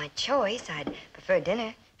had my choice, I'd prefer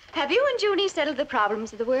dinner. Have you and Junie settled the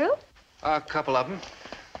problems of the world? A couple of them.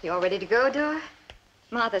 You all ready to go, Dor?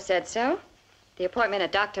 Martha said so. The appointment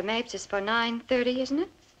at Dr. Mapes is for 9:30, isn't it?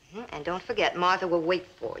 And don't forget, Martha will wait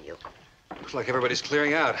for you. Looks like everybody's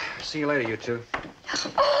clearing out. See you later, you two.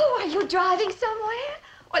 Oh, are you driving somewhere?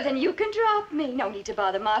 Well, then you can drop me. No need to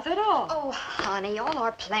bother Martha at all. Oh, honey, all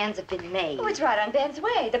our plans have been made. Oh, it's right on Ben's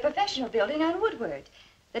way, the professional building on Woodward.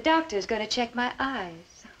 The doctor's going to check my eyes.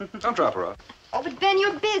 Don't drop her off. Oh, but Ben,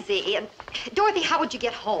 you're busy. And Dorothy, how would you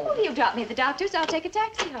get home? Oh, you drop me at the doctor's, I'll take a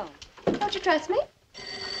taxi home. Don't you trust me?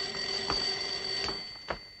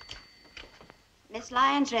 Miss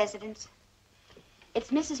Lyons' residence.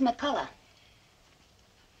 It's Mrs. McCullough.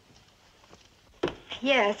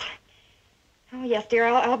 Yes. Oh, yes, dear,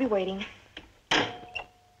 I'll be waiting.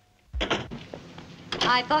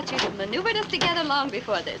 I thought you'd have maneuvered us together long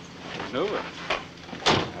before this. Maneuver?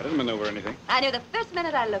 I didn't maneuver anything. I knew the first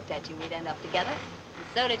minute I looked at you we'd end up together. And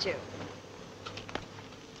so did you.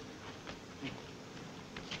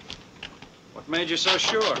 What made you so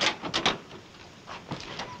sure?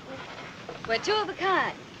 We're two of a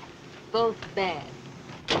kind. Both bad.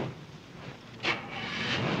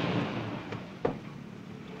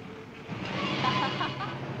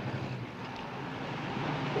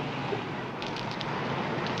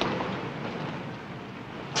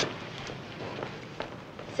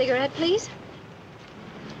 Cigarette, please?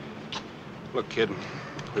 Look, kid,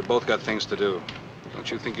 we both got things to do. Don't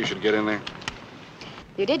you think you should get in there?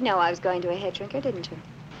 You did know I was going to a hair drinker, didn't you?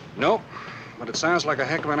 Nope, but it sounds like a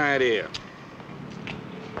heck of an idea.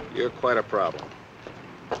 You're quite a problem.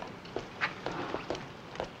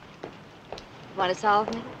 Want to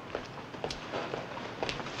solve me?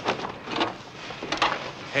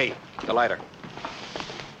 Hey, the lighter.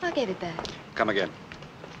 I gave it back. Come again.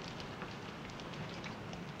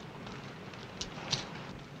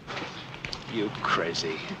 You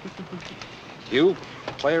crazy. You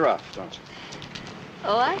play rough, don't you?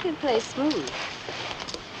 Oh, I can play smooth.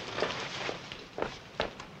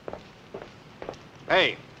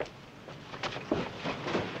 Hey.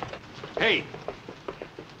 Hey.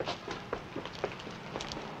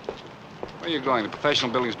 Where are you going? The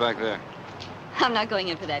professional building's back there. I'm not going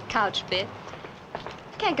in for that couch bit.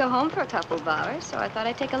 Can't go home for a couple of hours, so I thought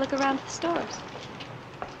I'd take a look around at the stores.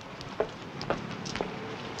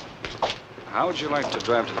 How would you like to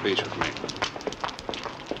drive to the beach with me?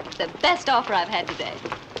 The best offer I've had today.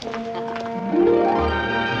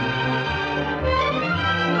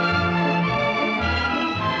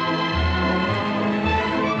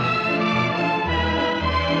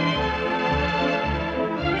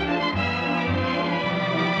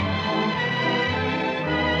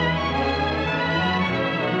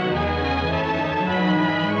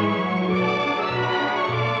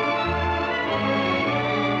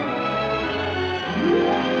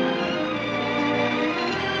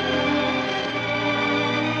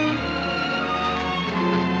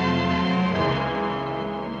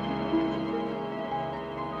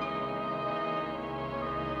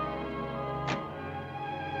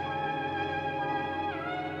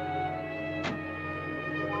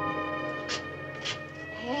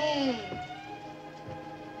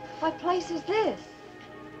 What place is this?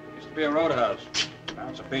 Used to be a roadhouse. Now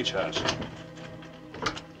it's a beach house.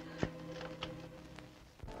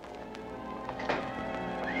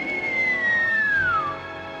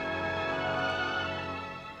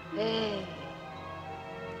 Hey.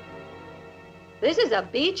 This is a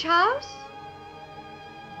beach house?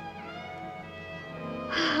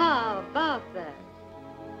 How about that?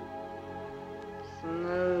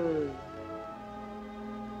 Smooth.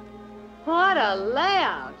 What a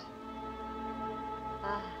layout.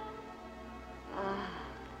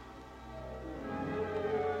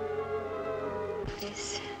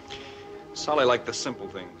 nice. Solly liked the simple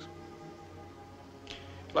things.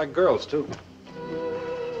 Like girls, too.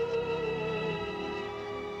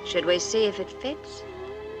 Should we see if it fits?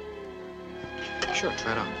 Sure,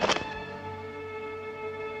 try it on.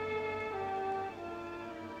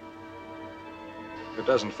 If it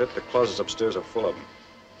doesn't fit, the closets upstairs are full of them.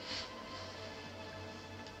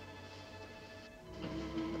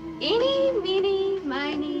 Eeny, meeny,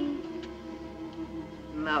 miny,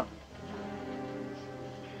 mo.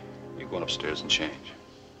 You go on upstairs and change.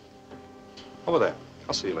 Over there.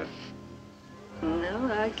 I'll see you later.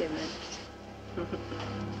 No argument.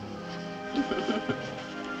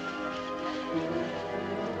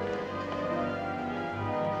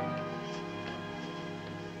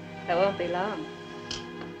 That won't be long.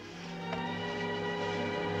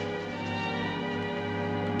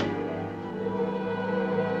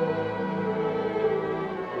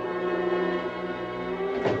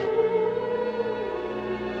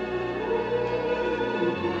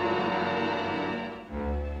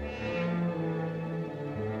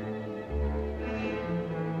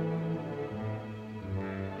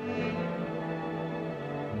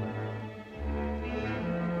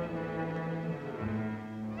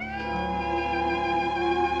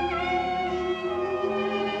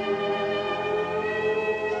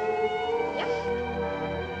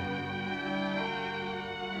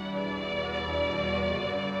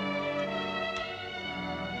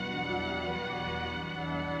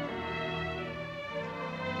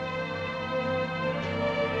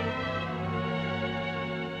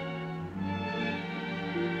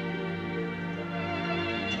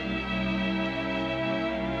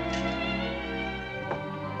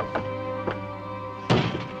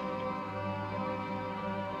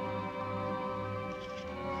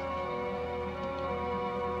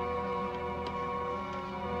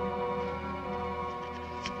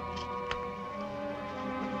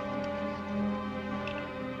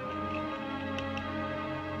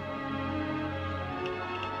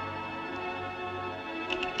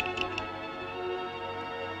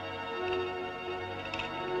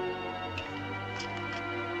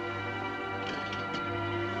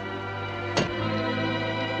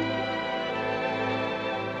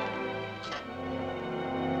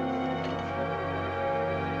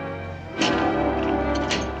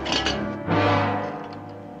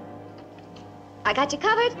 I got you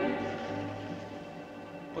covered.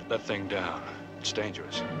 Put that thing down. It's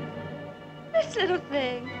dangerous. This little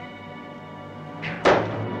thing.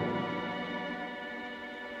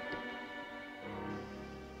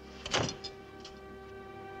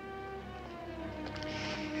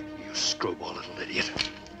 You screwball little idiot.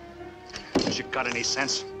 Has you got any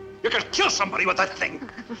sense? You could kill somebody with that thing.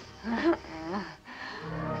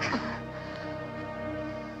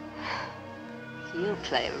 You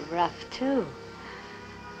play rough, too.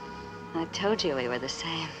 I told you we were the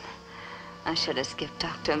same. I should have skipped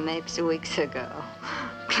Dr. Mapes weeks ago.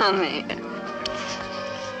 Come here.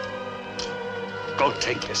 Go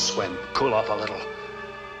take your swim. Cool off a little.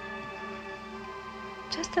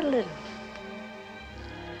 Just a little.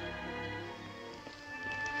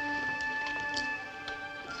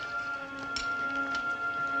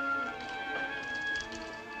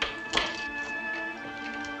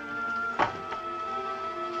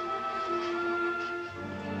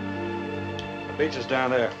 The beach is down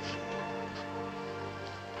there.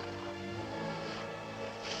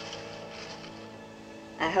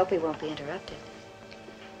 I hope he won't be interrupted.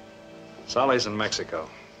 Solly's in Mexico.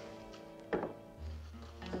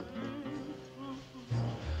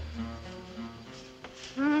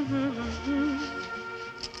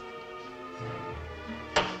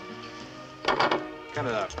 Cut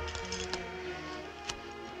it out.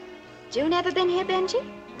 June ever been here, Benji?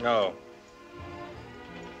 No.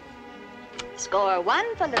 Score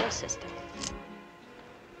one for little sister.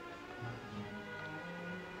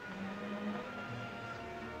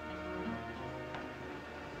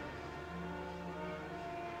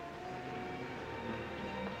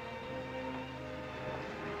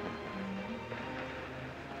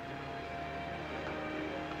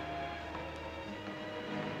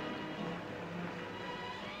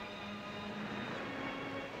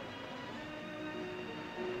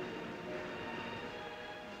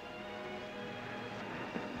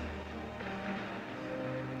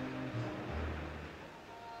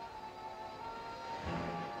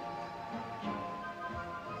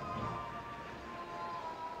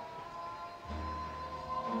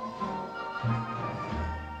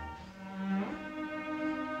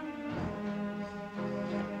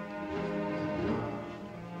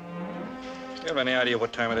 You have any idea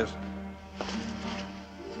what time it is?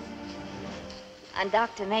 On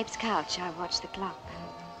Dr. Mapes' couch, I watch the clock.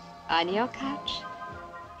 On your couch?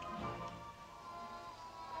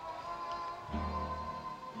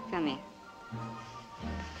 Come here.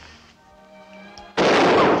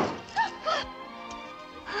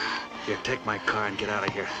 Here, take my car and get out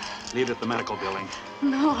of here. Leave it at the medical building.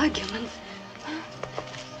 No arguments.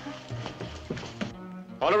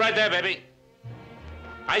 Hold it right there, baby.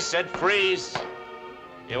 I said freeze.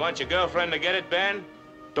 You want your girlfriend to get it, Ben?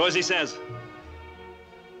 Do as he says.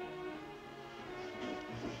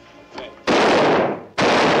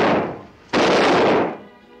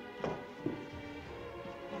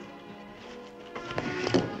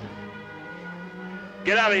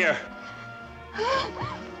 Get out of here.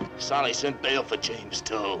 Sally sent bail for James,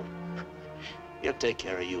 too. He'll take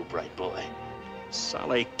care of you, bright boy.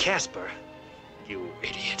 Sally Casper, you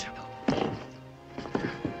idiot.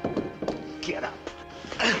 Get up.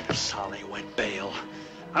 Sally went bail.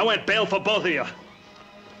 I went bail for both of you.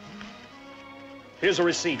 Here's a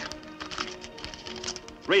receipt.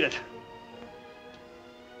 Read it.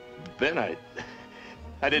 Ben, I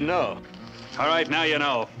didn't know. All right, now you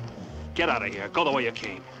know. Get out of here. Go the way you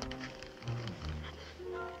came.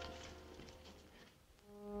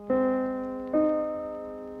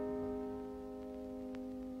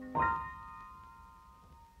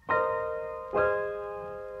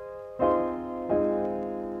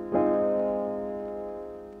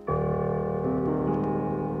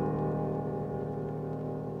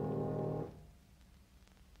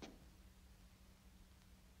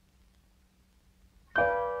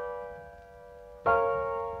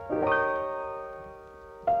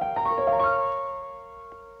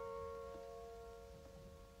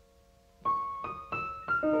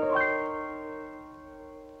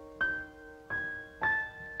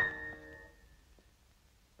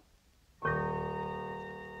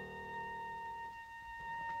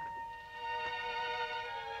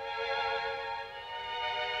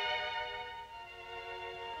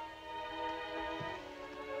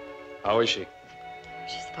 How is she?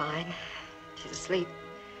 She's fine. She's asleep.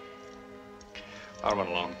 I'll run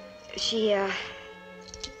along. She,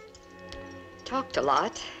 talked a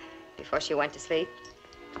lot before she went to sleep.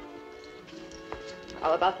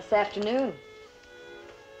 All about this afternoon.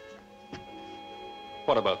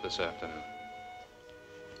 What about this afternoon?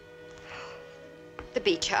 The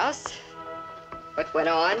beach house. What went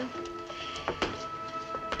on.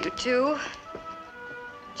 You two.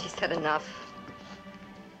 She said enough.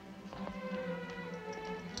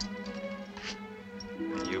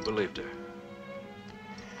 You believed her.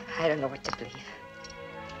 I don't know what to believe.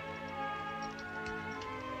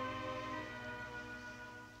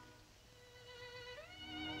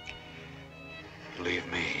 Believe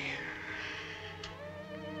me.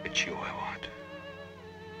 It's you I want.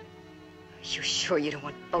 You sure you don't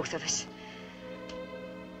want both of us?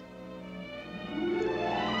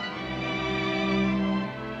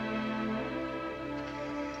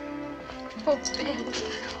 Oh, Ben.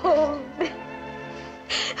 Hold me.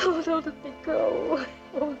 Oh, don't let me go.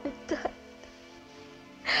 Hold me tight.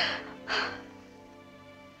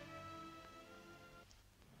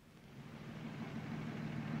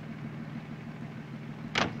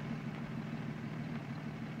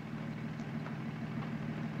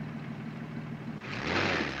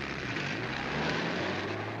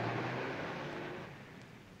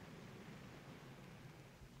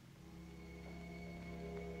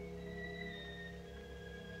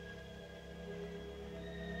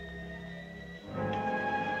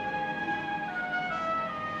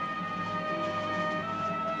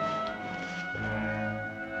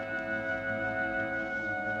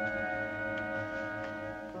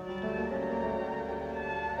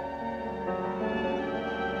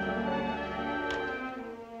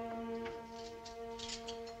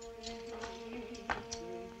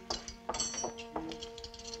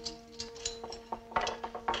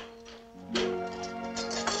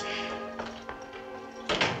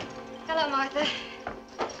 Hello, Martha.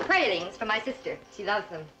 Pralines for my sister. She loves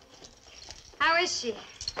them. How is she?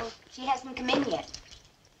 Oh, she hasn't come in yet.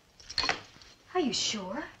 Are you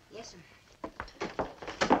sure? Yes, ma'am.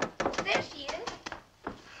 There she is.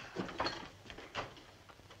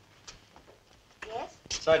 Yes?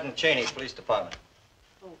 Sergeant Cheney, Police Department.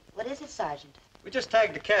 Oh, what is it, Sergeant? We just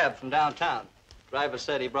tagged a cab from downtown. Driver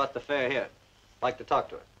said he brought the fare here. Like to talk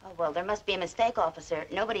to her. Oh, well, there must be a mistake, officer.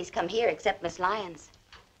 Nobody's come here except Miss Lyons.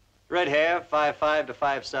 Red hair, 5'5" to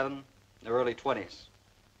 5'7", in the early 20s.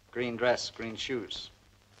 Green dress, green shoes.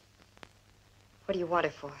 What do you want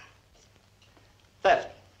her for?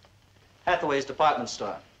 Theft. Hathaway's department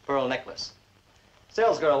store. Pearl necklace.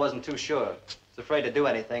 Salesgirl wasn't too sure. Was afraid to do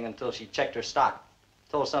anything until she checked her stock.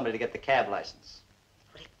 Told somebody to get the cab license.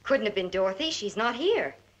 Couldn't have been Dorothy. She's not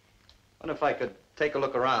here. Wonder if I could take a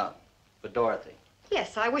look around for Dorothy.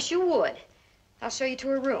 Yes, I wish you would. I'll show you to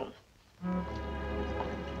her room.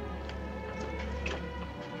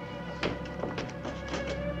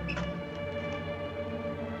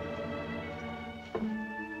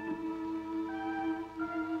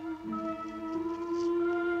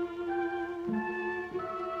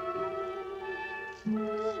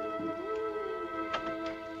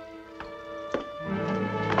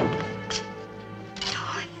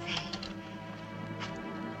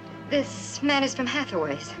 This man is from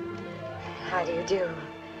Hathaway's. How do you do?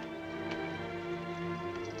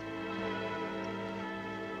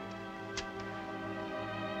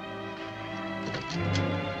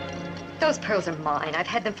 Those pearls are mine. I've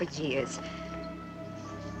had them for years.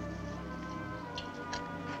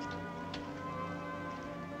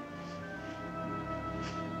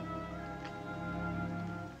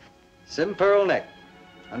 Sim pearl neck,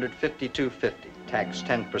 152.50, tax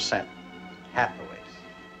 10%. Hathaway's.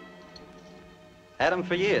 Had them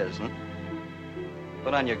for years, huh?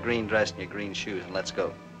 Put on your green dress and your green shoes and let's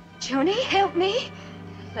go. Joni, help me.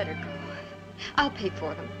 Let her go. I'll pay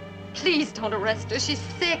for them. Please don't arrest her. She's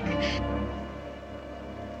sick.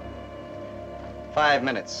 5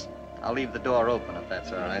 minutes. I'll leave the door open if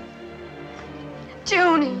that's all right.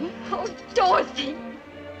 Joni. Oh, Dorothy. You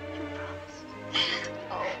promised.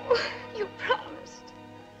 Oh, you promised.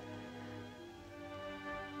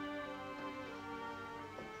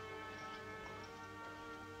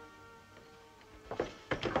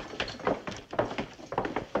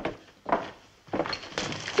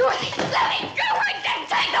 Dorothy, let me go! I can't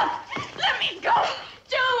take them! Let me go!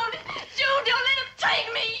 June! June, don't let him take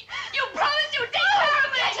me! You promised you'd take care of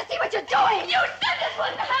me! Can't you see what you're doing? You said this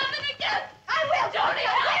wouldn't happen again! I will, Joni,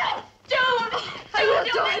 I will! June! I will,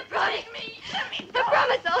 June, don't Dorothy. let him take me! Let me go! I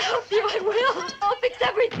promise I'll help you. I will. I'll fix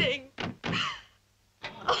everything.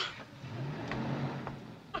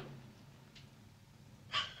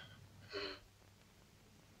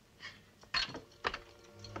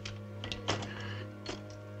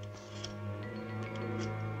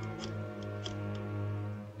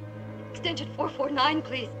 Extension 449,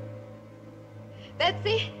 please.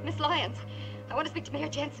 Betsy, Miss Lyons. I want to speak to Mayor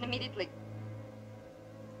Jansen immediately.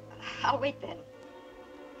 I'll wait then.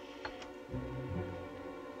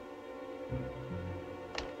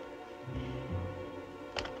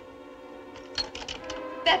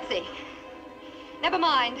 Betsy. Never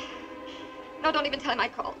mind. No, don't even tell him I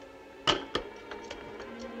called.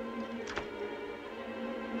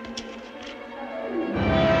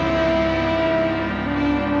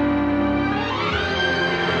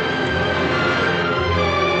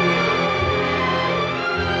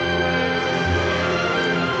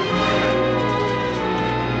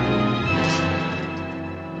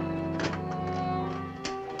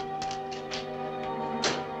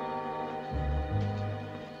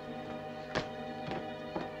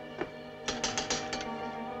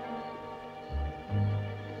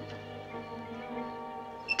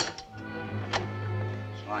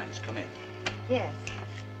 Lyons, come in. Yes.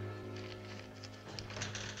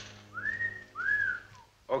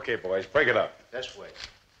 Okay, boys, break it up. This way.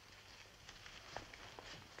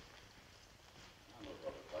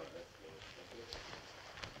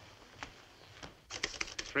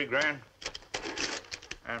 $3,000.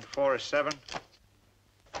 And 4 is 7.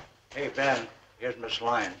 Hey, Ben, here's Miss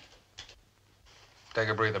Lyons. Take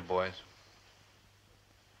a breather, boys.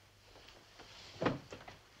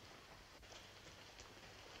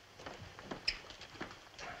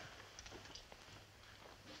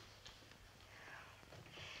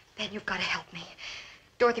 Ben, you've got to help me.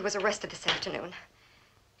 Dorothy was arrested this afternoon.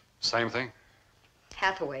 Same thing?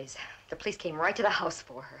 Hathaway's. The police came right to the house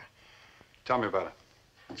for her. Tell me about it.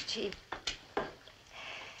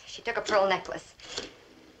 She took a pearl necklace.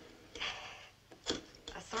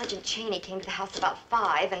 Sergeant Cheney came to the house about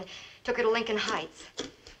 5 and took her to Lincoln Heights.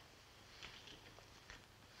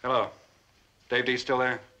 Hello. Dave D. still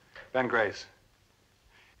there? Ben Grace.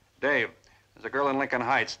 Dave, there's a girl in Lincoln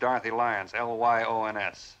Heights, Dorothy Lyons,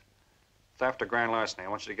 Lyons. Theft or grand larceny. I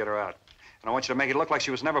want you to get her out. And I want you to make it look like she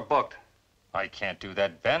was never booked. I can't do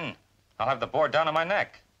that, Ben. I'll have the board down on my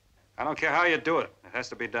neck. I don't care how you do it. It has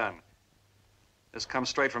to be done. This comes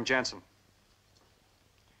straight from Jensen.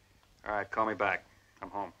 All right, call me back. I'm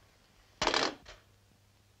home.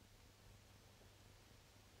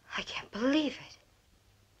 I can't believe it.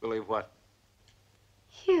 Believe what?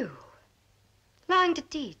 You. Lying to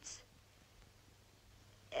Dietz.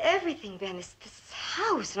 Everything, Ben, this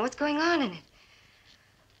house and what's going on in it.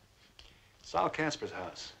 Sal Casper's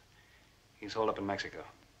house. He's holed up in Mexico.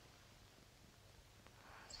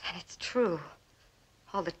 And it's true.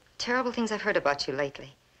 All the terrible things I've heard about you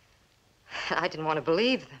lately. I didn't want to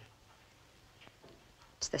believe them.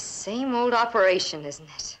 It's the same old operation, isn't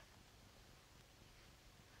it?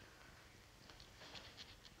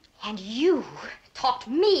 And you talked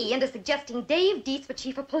me into suggesting Dave Dietz for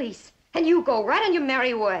chief of police. And you go right on your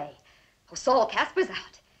merry way. Oh, Saul Casper's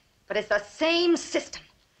out. But it's the same system.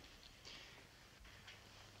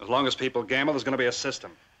 As long as people gamble, there's going to be a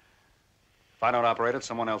system. If I don't operate it,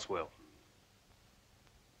 someone else will.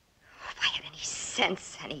 If I had any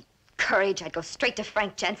sense, any courage, I'd go straight to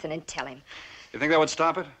Frank Jensen and tell him. You think that would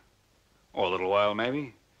stop it? Oh, a little while,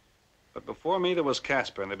 maybe. But before me, there was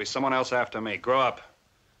Casper, and there'd be someone else after me. Grow up.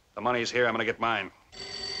 The money's here. I'm going to get mine.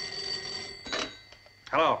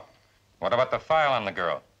 Hello. What about the file on the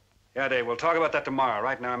girl? Yeah, Dave, we'll talk about that tomorrow.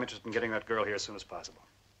 Right now, I'm interested in getting that girl here as soon as possible.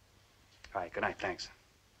 All right, good night, thanks.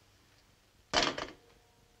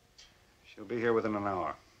 She'll be here within an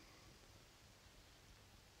hour.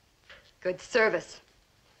 Good service.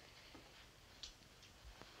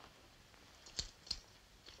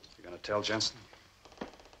 You gonna tell Jensen?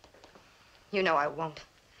 You know I won't.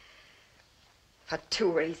 For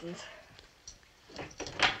 2 reasons. I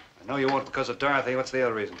know you won't because of Dorothy. What's the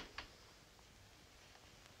other reason?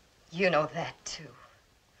 You know that, too.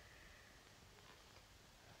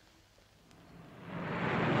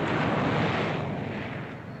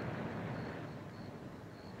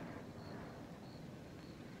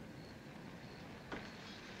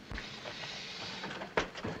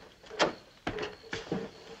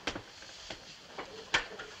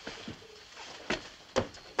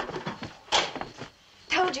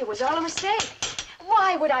 Told you it was all a mistake.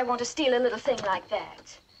 Why would I want to steal a little thing like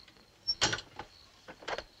that?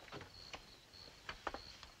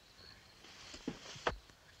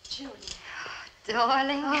 Julie.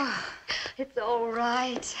 Darling, it's all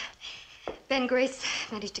right. Ben Grace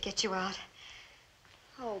managed to get you out.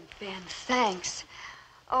 Oh, Ben, thanks.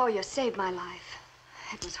 Oh, you saved my life.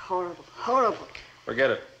 It was horrible, horrible.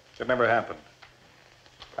 Forget it. It never happened.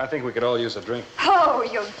 I think we could all use a drink. Oh,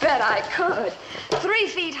 you bet I could. 3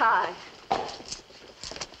 feet high.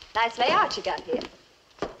 Nice layout you got here.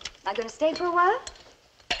 Not gonna stay for a while?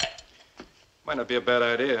 Might not be a bad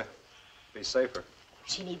idea. Be safer.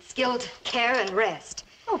 She needs skilled care and rest.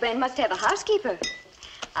 Oh, Ben must have a housekeeper.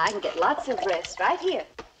 I can get lots of rest right here.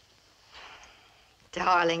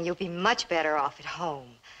 Darling, you'll be much better off at home.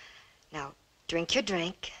 Now, drink your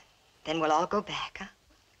drink, then we'll all go back, huh?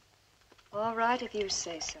 All right, if you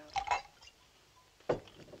say so.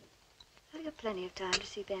 I've got plenty of time to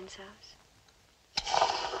see Ben's house.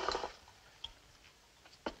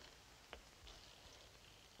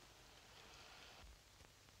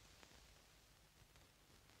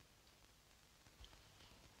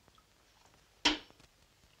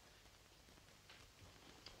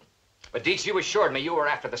 But Dietz, you assured me you were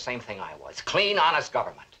after the same thing I was. Clean, honest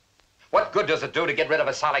government. What good does it do to get rid of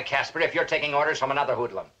a Sally Casper if you're taking orders from another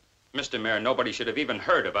hoodlum? Mr. Mayor, nobody should have even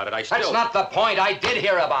heard about it. That's not the point. I did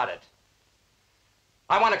hear about it.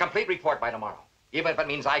 I want a complete report by tomorrow. Even if it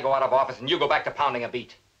means I go out of office and you go back to pounding a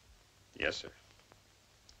beat. Yes, sir.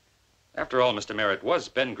 After all, Mr. Mayor, it was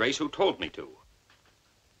Ben Grace who told me to.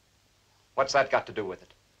 What's that got to do with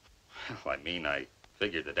it? Well, I mean, I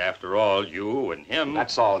figured that after all, you and him...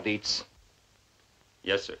 That's all, Dietz.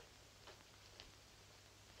 Yes, sir.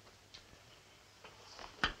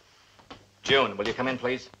 June, will you come in,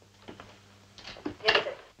 please? Yes,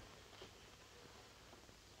 sir.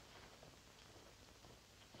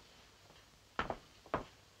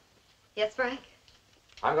 Yes, Frank?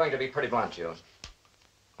 I'm going to be pretty blunt, June.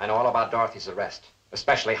 I know all about Dorothy's arrest,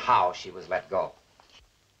 especially how she was let go.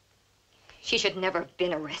 She should never have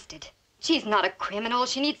been arrested. She's not a criminal.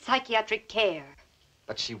 She needs psychiatric care.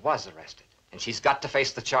 But she was arrested, and she's got to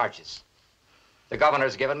face the charges. The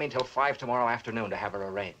governor's given me until 5 tomorrow afternoon to have her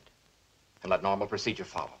arraigned and let normal procedure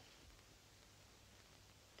follow.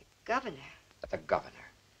 The governor? The governor.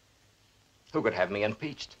 Who could have me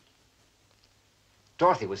impeached?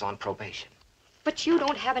 Dorothy was on probation. But you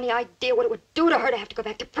don't have any idea what it would do to her to have to go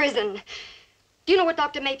back to prison. Do you know what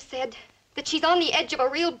Dr. Mapes said? That she's on the edge of a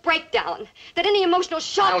real breakdown. That any emotional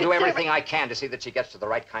shock... I'll do everything I can to see that she gets to the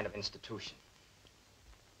right kind of institution.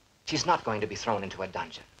 She's not going to be thrown into a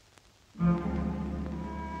dungeon.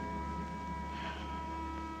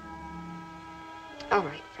 All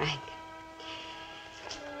right, Frank.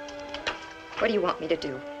 What do you want me to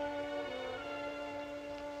do?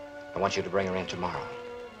 I want you to bring her in tomorrow.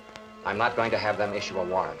 I'm not going to have them issue a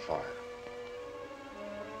warrant for her.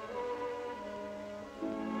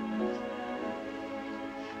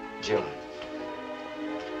 June.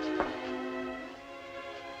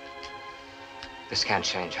 This can't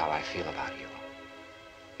change how I feel about you.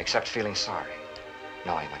 except feeling sorry,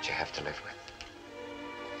 knowing what you have to live with.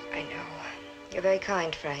 I know. You're very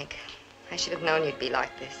kind, Frank. I should have known you'd be like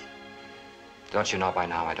this. Don't you know by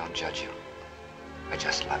now I don't judge you? I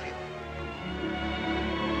just love you.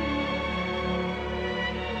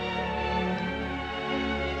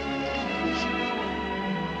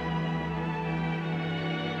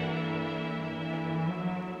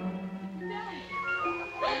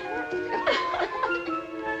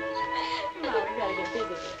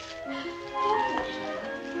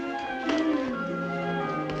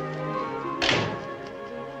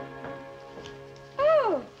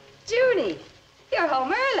 Oh, Junie, you're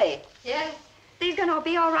home early. Yes. These gonna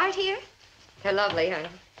be all right here? They're lovely, honey.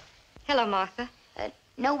 Hello, Martha.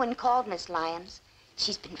 No one called Miss Lyons.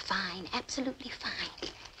 She's been fine, absolutely fine.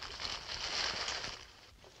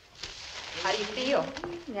 How do you feel?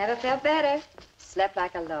 Never felt better. Slept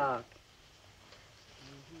like a log.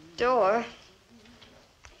 Dor,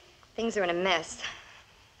 things are in a mess.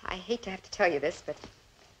 I hate to have to tell you this, but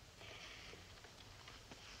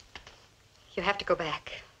you have to go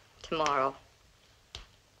back tomorrow.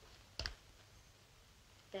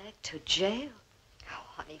 Back to jail? Oh,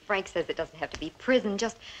 honey, Frank says it doesn't have to be prison,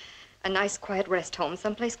 just a nice, quiet rest home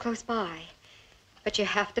someplace close by. But you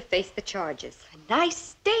have to face the charges. A nice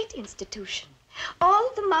state institution. All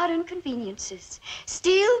the modern conveniences.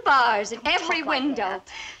 Steel bars in every window.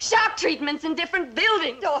 Shock treatments in different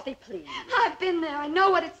buildings. Dorothy, please. I've been there. I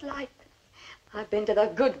know what it's like. I've been to the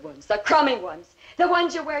good ones, the crummy ones, the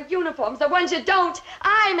ones you wear uniforms, the ones you don't.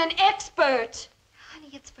 I'm an expert.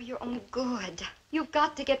 Honey, it's for your own good. You've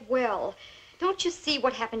got to get well. Don't you see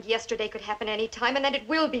what happened yesterday could happen any time, and then it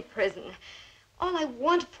will be prison? All I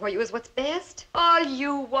want for you is what's best. All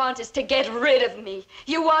you want is to get rid of me.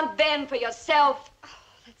 You want Ben for yourself. Oh,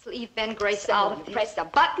 let's leave Ben Grace So out of you this. press a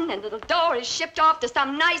button and little Dor is shipped off to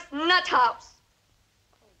some nice nut house.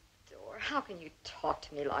 Dor, how can you talk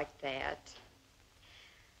to me like that?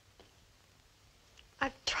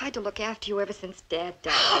 I've tried to look after you ever since Dad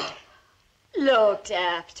died. Looked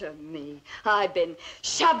after me. I've been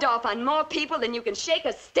shoved off on more people than you can shake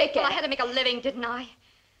a stick Well, at. I had to make a living, didn't I?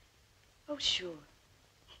 Oh, sure.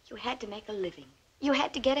 You had to make a living. You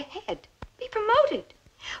had to get ahead. Be promoted.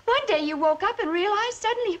 One day you woke up and realized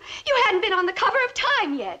suddenly you hadn't been on the cover of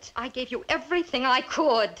Time yet. I gave you everything I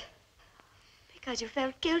could. Because you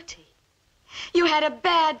felt guilty. You had a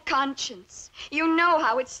bad conscience. You know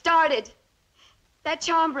how it started. That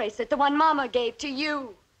charm bracelet, the one Mama gave to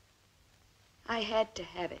you. I had to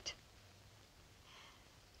have it.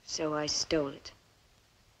 So I stole it.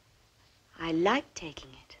 I liked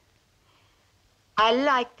taking it. I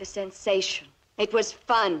liked the sensation. It was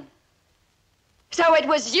fun. So it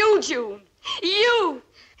was you, June. You!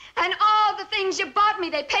 And all the things you bought me,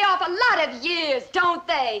 they pay off a lot of years, don't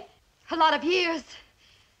they? A lot of years?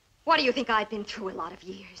 What do you think I've been through a lot of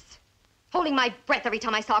years? Holding my breath every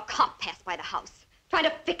time I saw a cop pass by the house. Trying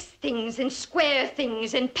to fix things and square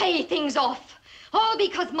things and pay things off. All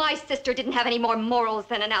because my sister didn't have any more morals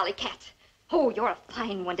than an alley cat. Oh, you're a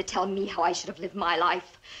fine one to tell me how I should have lived my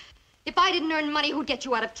life. If I didn't earn money, who'd get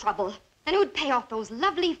you out of trouble? And who'd pay off those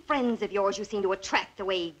lovely friends of yours you seem to attract the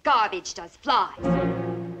way garbage does flies?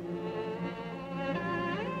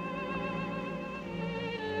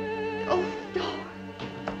 Oh, Dor.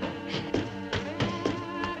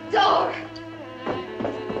 Dor!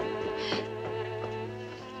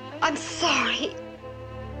 I'm sorry.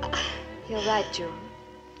 You're right, June.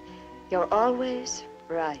 You're always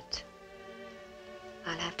right.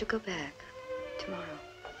 I'll have to go back tomorrow.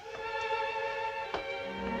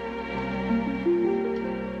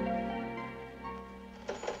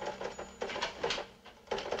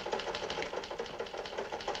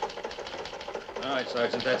 All right,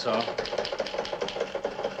 Sergeant, that's all.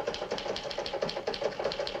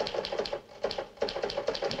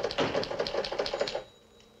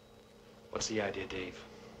 What's the idea, Dave?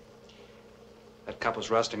 That cop was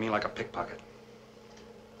rousting me like a pickpocket.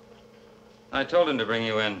 I told him to bring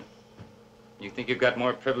you in. You think you've got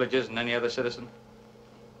more privileges than any other citizen?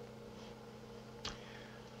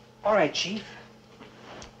 All right, Chief.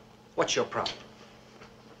 What's your problem?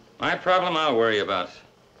 My problem I'll worry about.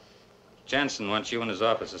 Jansen wants you in his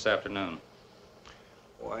office this afternoon.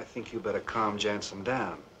 Well, I think you better calm Jansen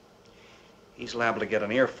down. He's liable to get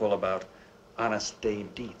an earful about honest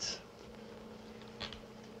Dave Dietz.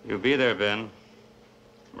 You'll be there, Ben.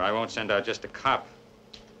 Or I won't send out just a cop.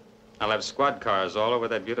 I'll have squad cars all over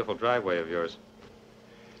that beautiful driveway of yours.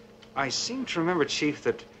 I seem to remember, Chief,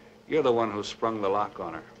 that you're the one who sprung the lock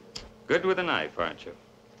on her. Good with a knife, aren't you?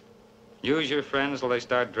 Use your friends till they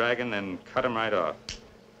start dragging, then cut them right off.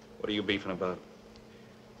 What are you beefing about?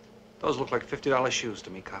 Those look like $50 shoes to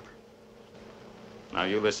me, copper. Now,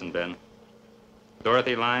 you listen, Ben.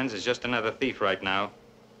 Dorothy Lyons is just another thief right now.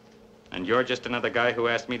 And you're just another guy who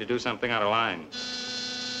asked me to do something out of line.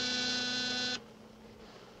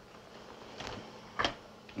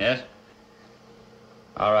 Yes?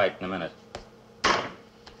 All right, in a minute.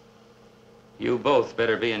 You both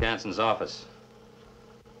better be in Janssen's office.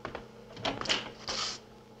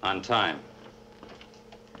 On time.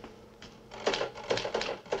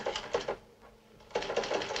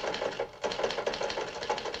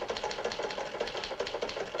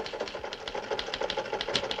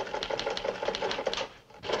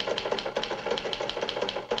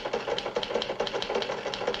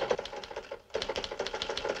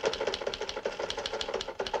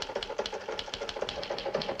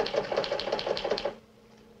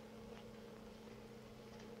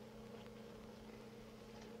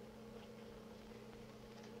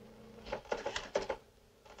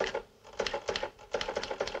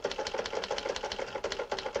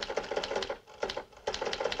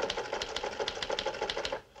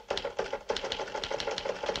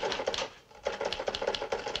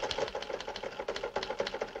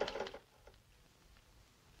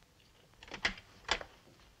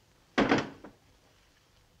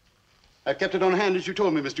 I've kept it on hand as you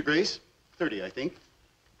told me, Mr. Grace. 30, I think.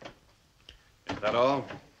 Is that all?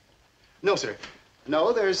 No, sir.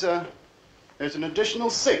 No, there's an additional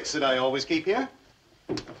 6 that I always keep here.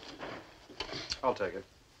 I'll take it.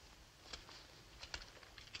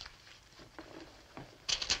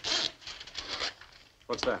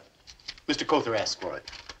 What's that? Mr. Cother asked for it.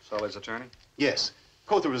 Sully's attorney? Yes.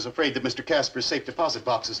 Cother was afraid that Mr. Casper's safe deposit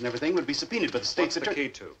boxes and everything would be subpoenaed by the state's attorney.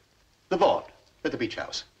 What's the key to? The vault at the beach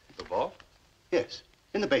house. The vault? Yes.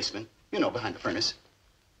 In the basement. You know, behind the furnace.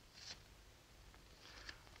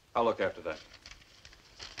 I'll look after that.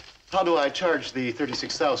 How do I charge the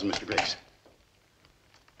 $36,000, Mr. Grace?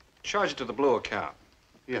 Charge it to the blue account.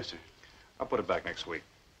 Yes, sir. I'll put it back next week.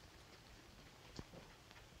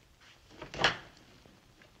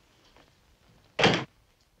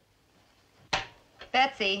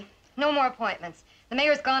 Betsy, no more appointments. The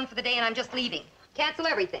mayor's gone for the day and I'm just leaving. Cancel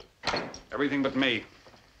everything. Everything but me.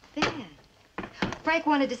 Ben, Frank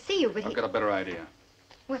wanted to see you, but I've got a better idea.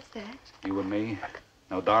 What's that? You and me,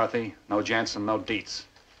 no Dorothy, no Jansen, no Dietz.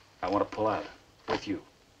 I want to pull out with you.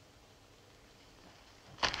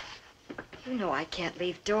 You know I can't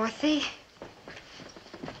leave Dorothy.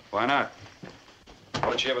 Why not?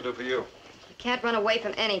 What did she ever do for you? You can't run away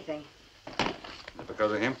from anything. Is it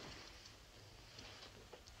because of him?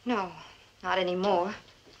 No, not anymore.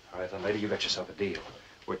 All right, then, lady, you got yourself a deal.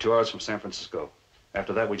 We're 2 hours from San Francisco.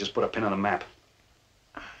 After that, we just put a pin on the map.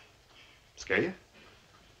 Scare you?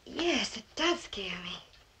 Yes, it does scare me.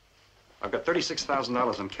 I've got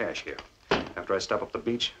 $36,000 in cash here. After I stop up the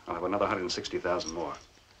beach, I'll have another $160,000 more.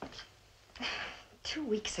 2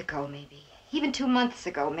 weeks ago, maybe. Even 2 months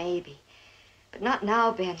ago, maybe. But not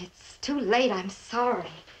now, Ben. It's too late. I'm sorry.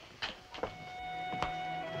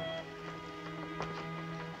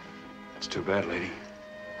 It's too bad, lady.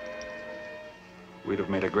 We'd have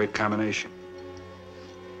made a great combination.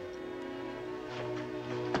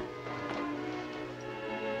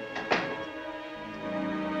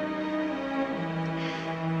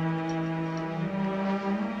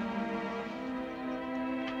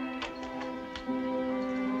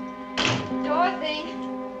 Dorothy.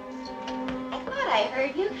 I thought I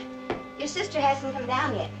heard you. Your sister hasn't come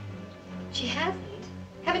down yet. She hasn't?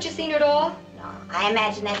 Haven't you seen her at all? No, I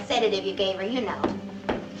imagine that sedative you gave her, you know.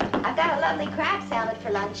 I've got a lovely crab salad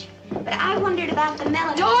for lunch, but I wondered about the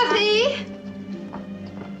melon. Dorothy!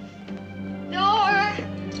 Dora!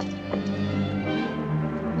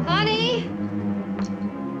 Honey!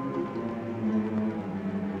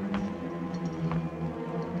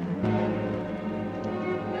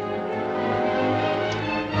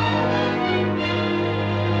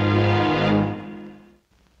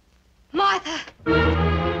 Martha!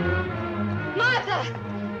 Martha!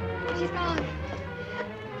 She's gone.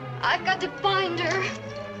 I've got to find her.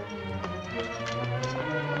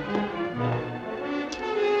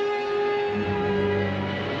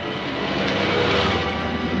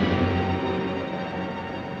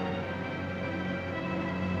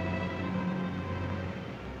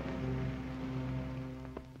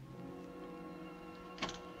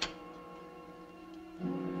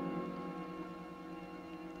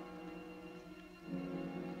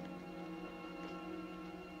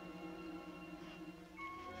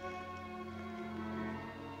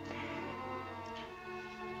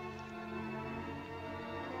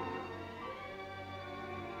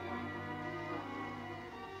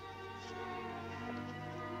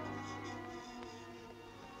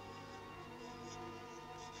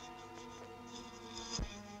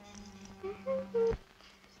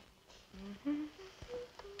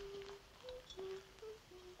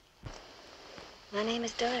 My name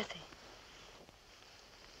is Dorothy.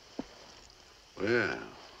 Well,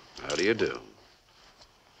 how do you do?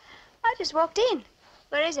 I just walked in.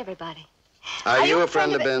 Where is everybody? Are you a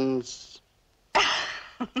friend of Ben's?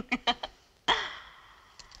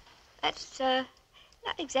 That's, not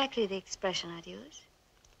exactly the expression I'd use.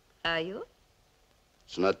 Are you?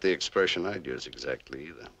 It's not the expression I'd use exactly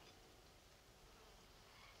either.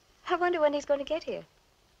 I wonder when he's going to get here.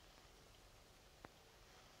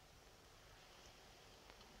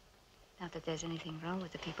 Not that there's anything wrong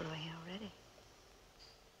with the people who are here already.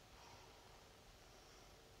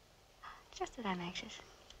 Just that I'm anxious.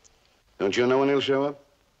 Don't you know when he'll show up?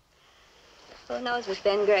 Who knows with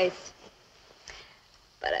Ben Grace?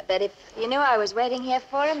 But I bet if you knew I was waiting here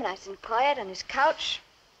for him, nice and quiet on his couch,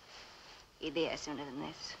 he'd be here sooner than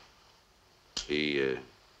this. He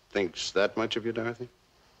thinks that much of you, Dorothy?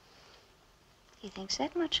 He thinks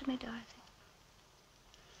that much of me, Dorothy.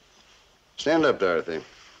 Stand up, Dorothy.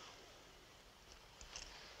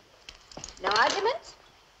 No arguments?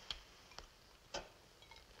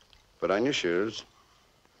 Put on your shoes.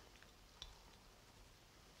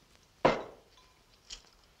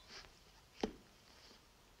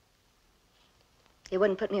 You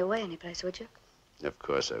wouldn't put me away anyplace, would you? Of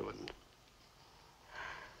course I wouldn't.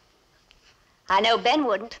 I know Ben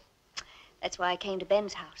wouldn't. That's why I came to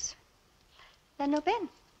Ben's house. I know Ben.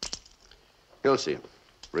 You'll see him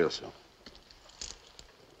real soon.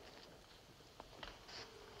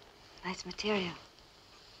 Nice material.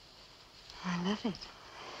 I love it.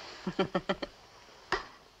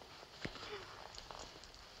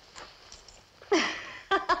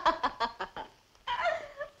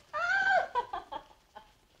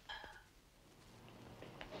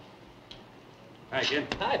 Hi,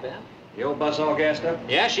 kid. Hi, Ben. The old bus all gassed up?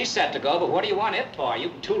 Yeah, she's set to go, but what do you want it for? You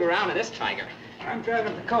can tool around in this tiger. I'm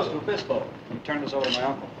driving up the coast with Bispo. You turn this over to my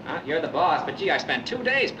uncle. You're the boss, but gee, I spent 2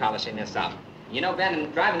 days polishing this up. You know, Ben,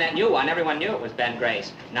 in driving that new one, everyone knew it was Ben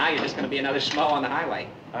Grace. Now you're just going to be another schmo on the highway.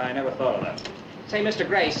 I never thought of that. Say, Mr.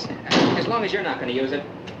 Grace, as long as you're not going to use it,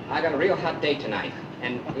 I got a real hot date tonight.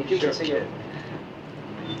 And if you can see your...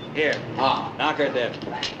 Here. Oh. Knock her dead.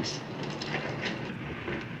 Thanks.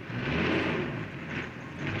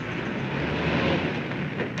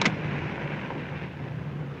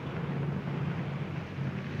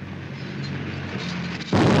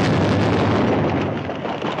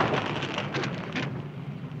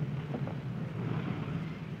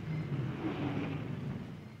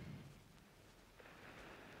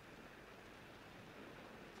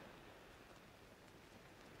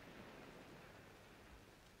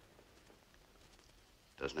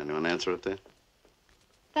 Doesn't anyone answer it there?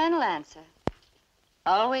 Ben will answer.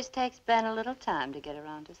 Always takes Ben a little time to get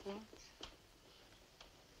around to things.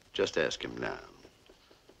 Just ask him now.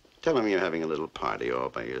 Tell him you're having a little party all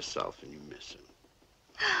by yourself and you miss him.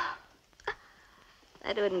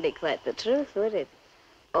 That wouldn't be quite the truth, would it?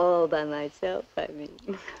 All by myself, I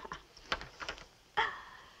mean.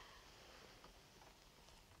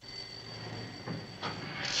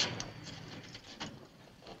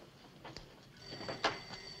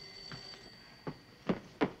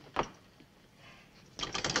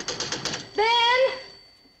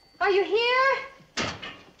 Are you here?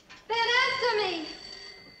 Ben, answer me.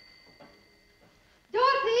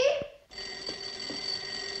 Dorothy?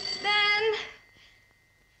 Ben?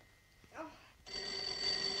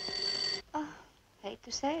 Oh, hate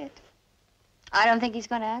to say it. I don't think he's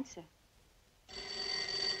going to answer.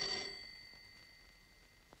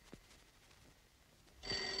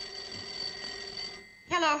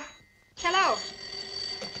 Hello. Hello.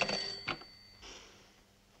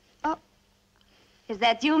 Is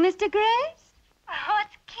that you, Mr. Grace?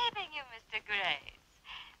 What's keeping you, Mr. Grace?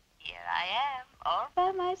 Here I am, all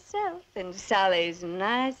By myself in Sally's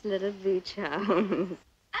nice little beach house.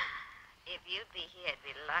 If you'd be here, it'd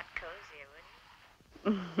be a lot cozier,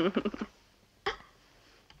 wouldn't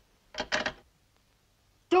it?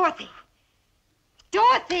 Dorothy.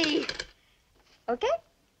 Dorothy! Okay.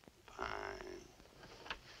 Fine.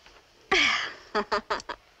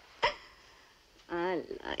 I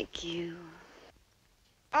like you.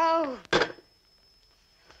 Oh.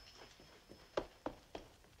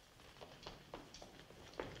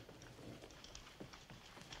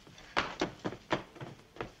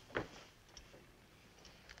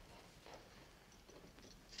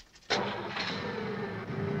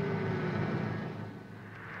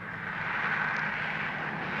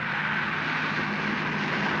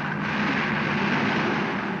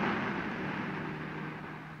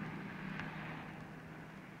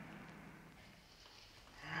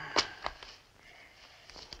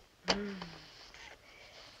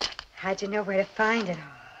 How'd you know where to find it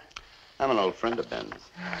all? I'm an old friend of Ben's.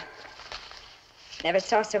 Never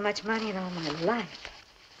saw so much money in all my life.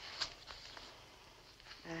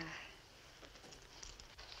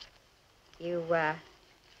 You're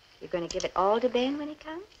going to give it all to Ben when he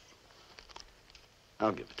comes?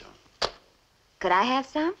 I'll give it to him. Could I have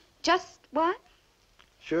some? Just one?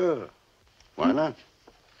 Sure. Why not?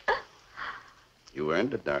 You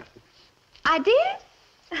earned it, Dorothy. I did?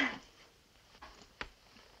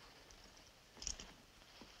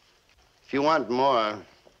 If you want more,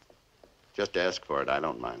 just ask for it. I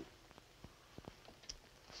don't mind.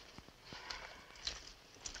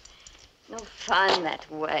 No fun that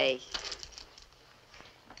way.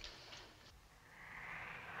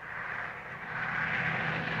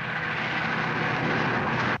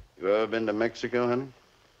 You ever been to Mexico, honey?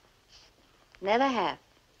 Never have.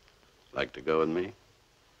 Like to go with me?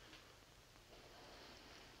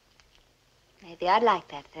 Maybe I'd like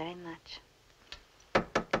that very much.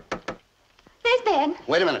 There's Ben.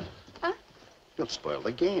 Wait a minute. Huh? You'll spoil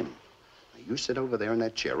the game. Now, you sit over there in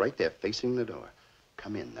that chair, right there, facing the door.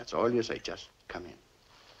 Come in. That's all you say. Just come in.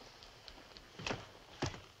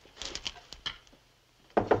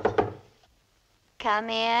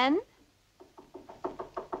 Come in.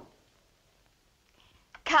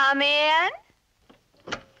 Come in.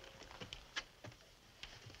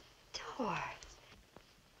 Doors.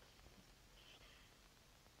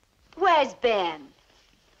 Where's Ben?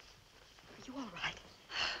 Are you all right?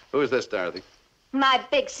 Who's this, Dorothy? My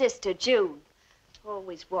big sister, June.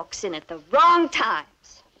 Always walks in at the wrong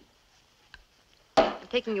times. I'm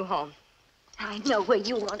taking you home. I know where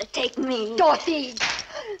you want to take me. Dorothy!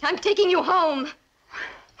 I'm taking you home.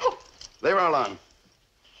 Leave her alone.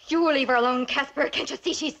 You leave her alone, Casper. Can't you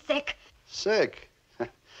see she's sick? Sick?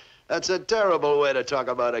 That's a terrible way to talk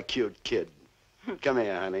about a cute kid. Come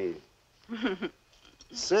here, honey.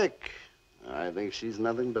 Sick? I think she's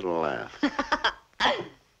nothing but a laugh.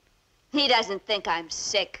 He doesn't think I'm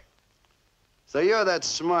sick. So you're that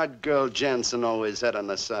smart girl Jensen always had on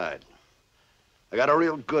the side. I got a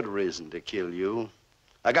real good reason to kill you.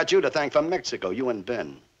 I got you to thank for Mexico, you and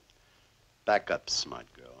Ben. Back up, smart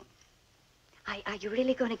girl. Are you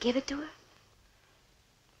really going to give it to her?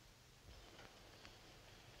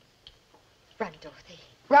 Run, Dorothy.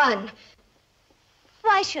 Run!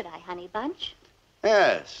 Why should I, honey bunch?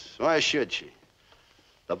 Yes, why should she?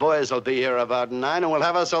 The boys will be here about 9 and we'll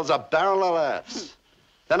have ourselves a barrel of laughs.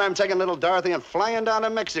 Then I'm taking little Dorothy and flying down to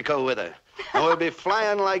Mexico with her. And we'll be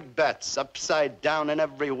flying like bats, upside down in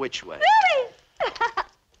every which way. Really?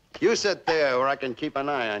 You sit there where I can keep an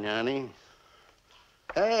eye on you, honey.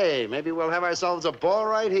 Hey, maybe we'll have ourselves a ball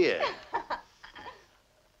right here.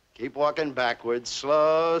 Keep walking backwards,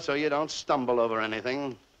 slow, so you don't stumble over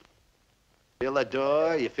anything. Feel the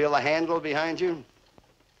door? You feel the handle behind you?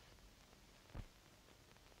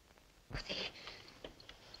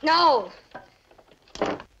 No!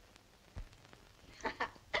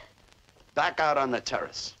 Back out on the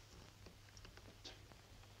terrace.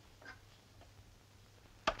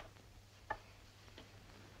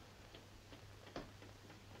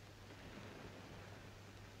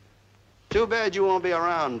 Too bad you won't be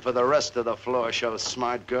around for the rest of the floor show,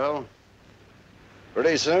 smart girl.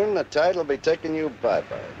 Pretty soon, the tide will be taking you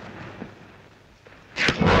bye-bye.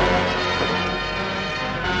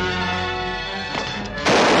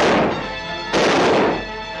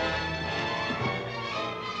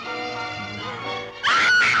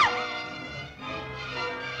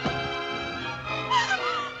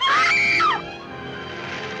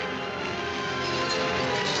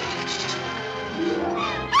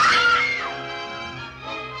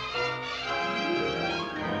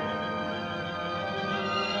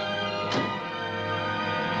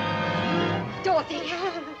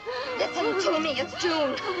 Listen to me, it's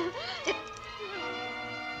June.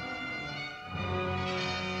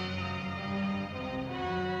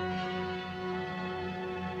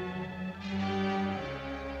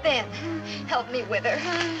 Ben, help me with her.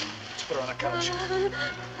 Let's put her on the couch.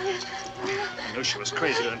 I knew she was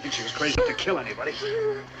crazy. I didn't think she was crazy enough to kill anybody.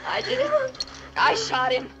 I did it. I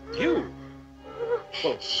shot him. You?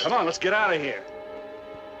 Well, come on, let's get out of here.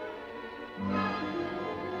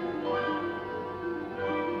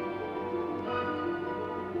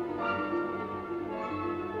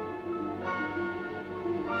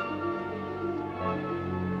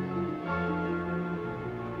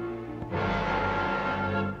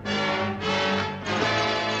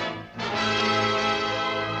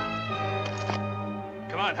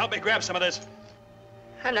 Help me grab some of this.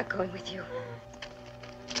 I'm not going with you.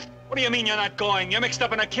 What do you mean you're not going? You're mixed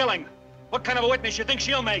up in a killing. What kind of a witness you think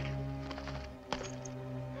she'll make?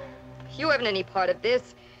 You haven't any part of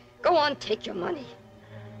this. Go on, take your money.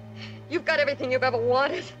 You've got everything you've ever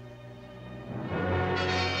wanted.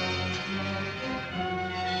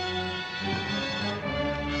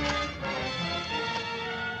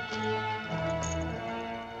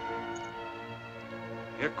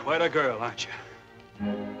 You're quite a girl, aren't you?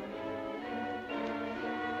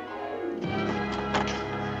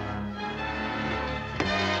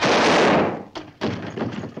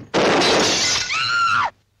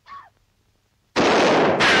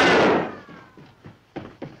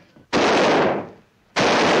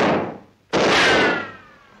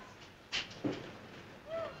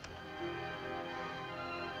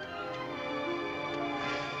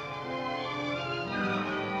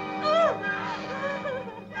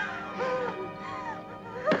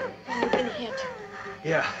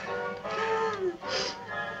 Yeah.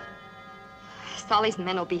 Solly's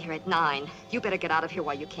men will be here at 9. You better get out of here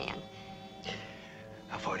while you can.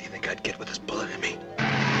 How far do you think I'd get with this bullet in me?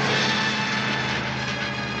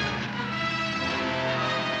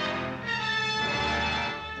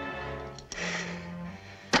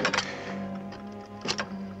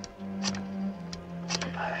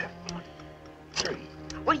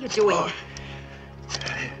 What are you doing? 4,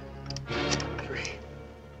 3.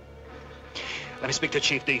 Let me speak to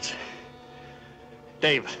Chief Dietz.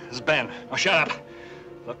 Dave, this is Ben. Oh, shut up.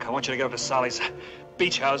 Look, I want you to get up to Solly's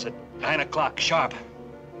beach house at 9 o'clock sharp.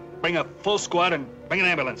 Bring a full squad and bring an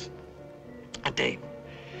ambulance. And Dave,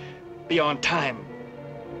 be on time.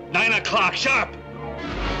 9 o'clock sharp.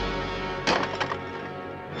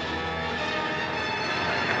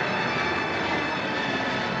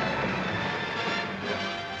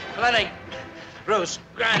 Fleming, Bruce,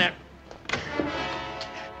 Granite.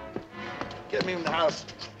 Get me in the house.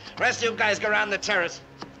 Rest of you guys go around the terrace.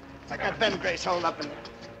 I got Ben Grace holed up in there.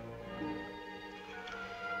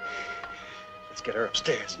 Let's get her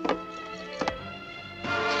upstairs.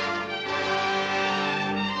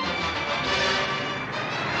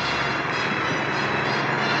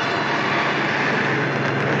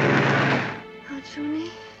 Oh,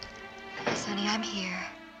 Junie? Yes, honey, I'm here.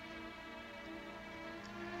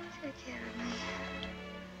 Take care of me.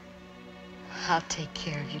 I'll take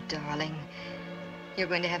care of you, darling. You're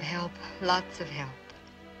going to have help, lots of help.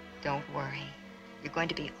 Don't worry. You're going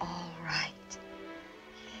to be all right.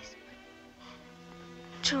 Yes, but...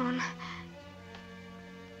 June,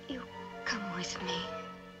 you come with me.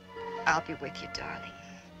 I'll be with you, darling.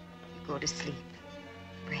 You go to sleep.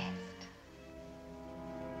 Rest.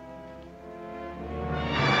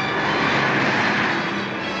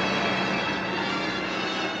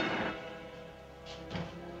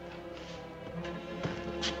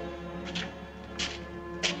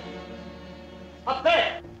 Up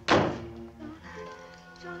there!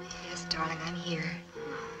 Yes, darling, I'm here.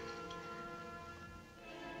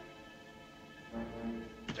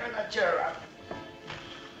 Turn that chair around.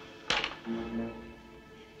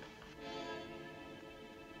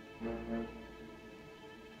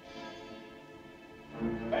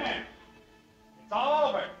 Ben, it's all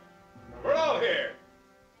over. We're all here.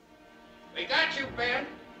 We got you, Ben.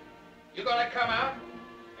 You gonna come out,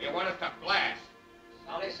 or you want us to blast?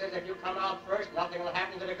 Solly says if you come out first, nothing will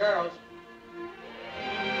happen to the girls.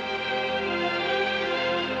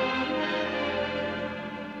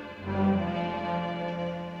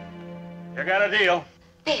 You got a deal.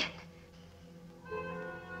 Ben.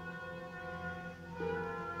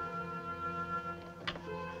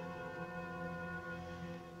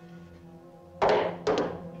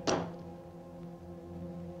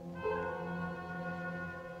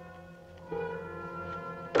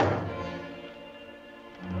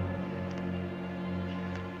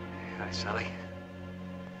 Hi, Solly.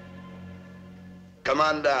 Come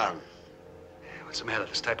on down. What's the matter?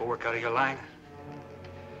 This type of work out of your line?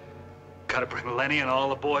 Gotta bring Lenny and all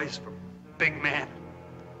the boys for big man.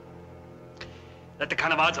 That the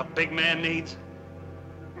kind of odds a big man needs?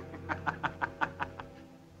 Got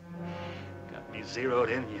me zeroed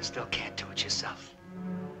in and you still can't do it yourself.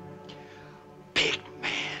 Big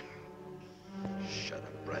man. Shut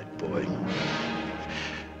up, bright boy.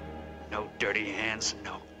 No dirty hands,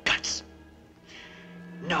 no guts.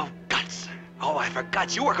 No guts. Oh, I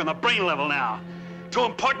forgot. You work on the brain level now. Too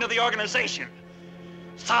important to the organization.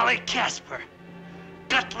 Solly Casper.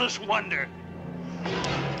 Gutless wonder.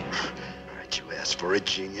 Aren't you asked for it,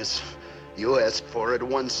 genius? You ask for it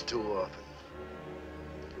once too often.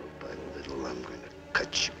 Little by little, I'm going to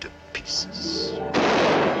cut you to pieces.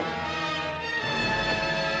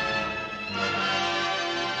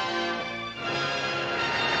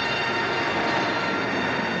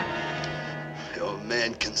 The old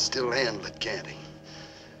man can still handle it, can't he?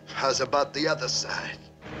 How's about the other side?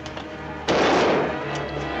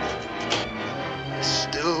 You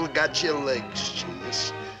still still got your legs,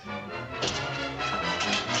 genius.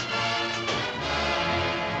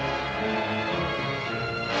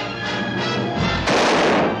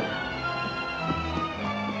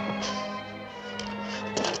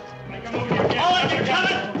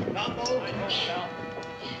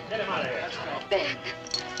 Ben.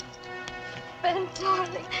 Ben,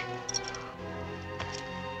 darling.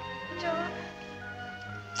 John.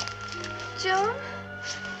 John?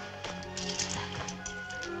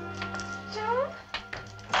 John?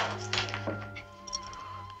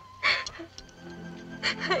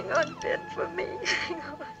 Hang on, Ben, for me. Hang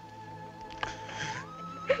on.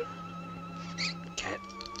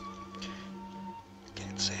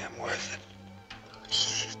 Can't say I'm worth it.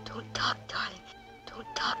 Shh, don't talk, darling.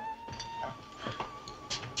 Don't talk.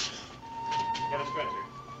 Get a stretcher.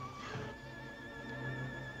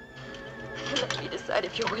 Let me decide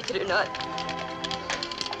if you're worth it or not.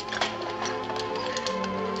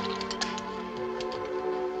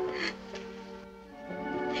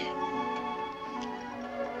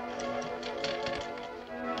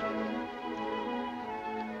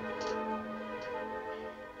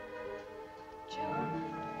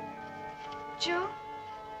 Joe?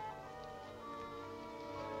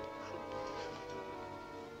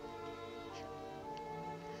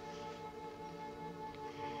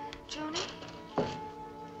 Johnny?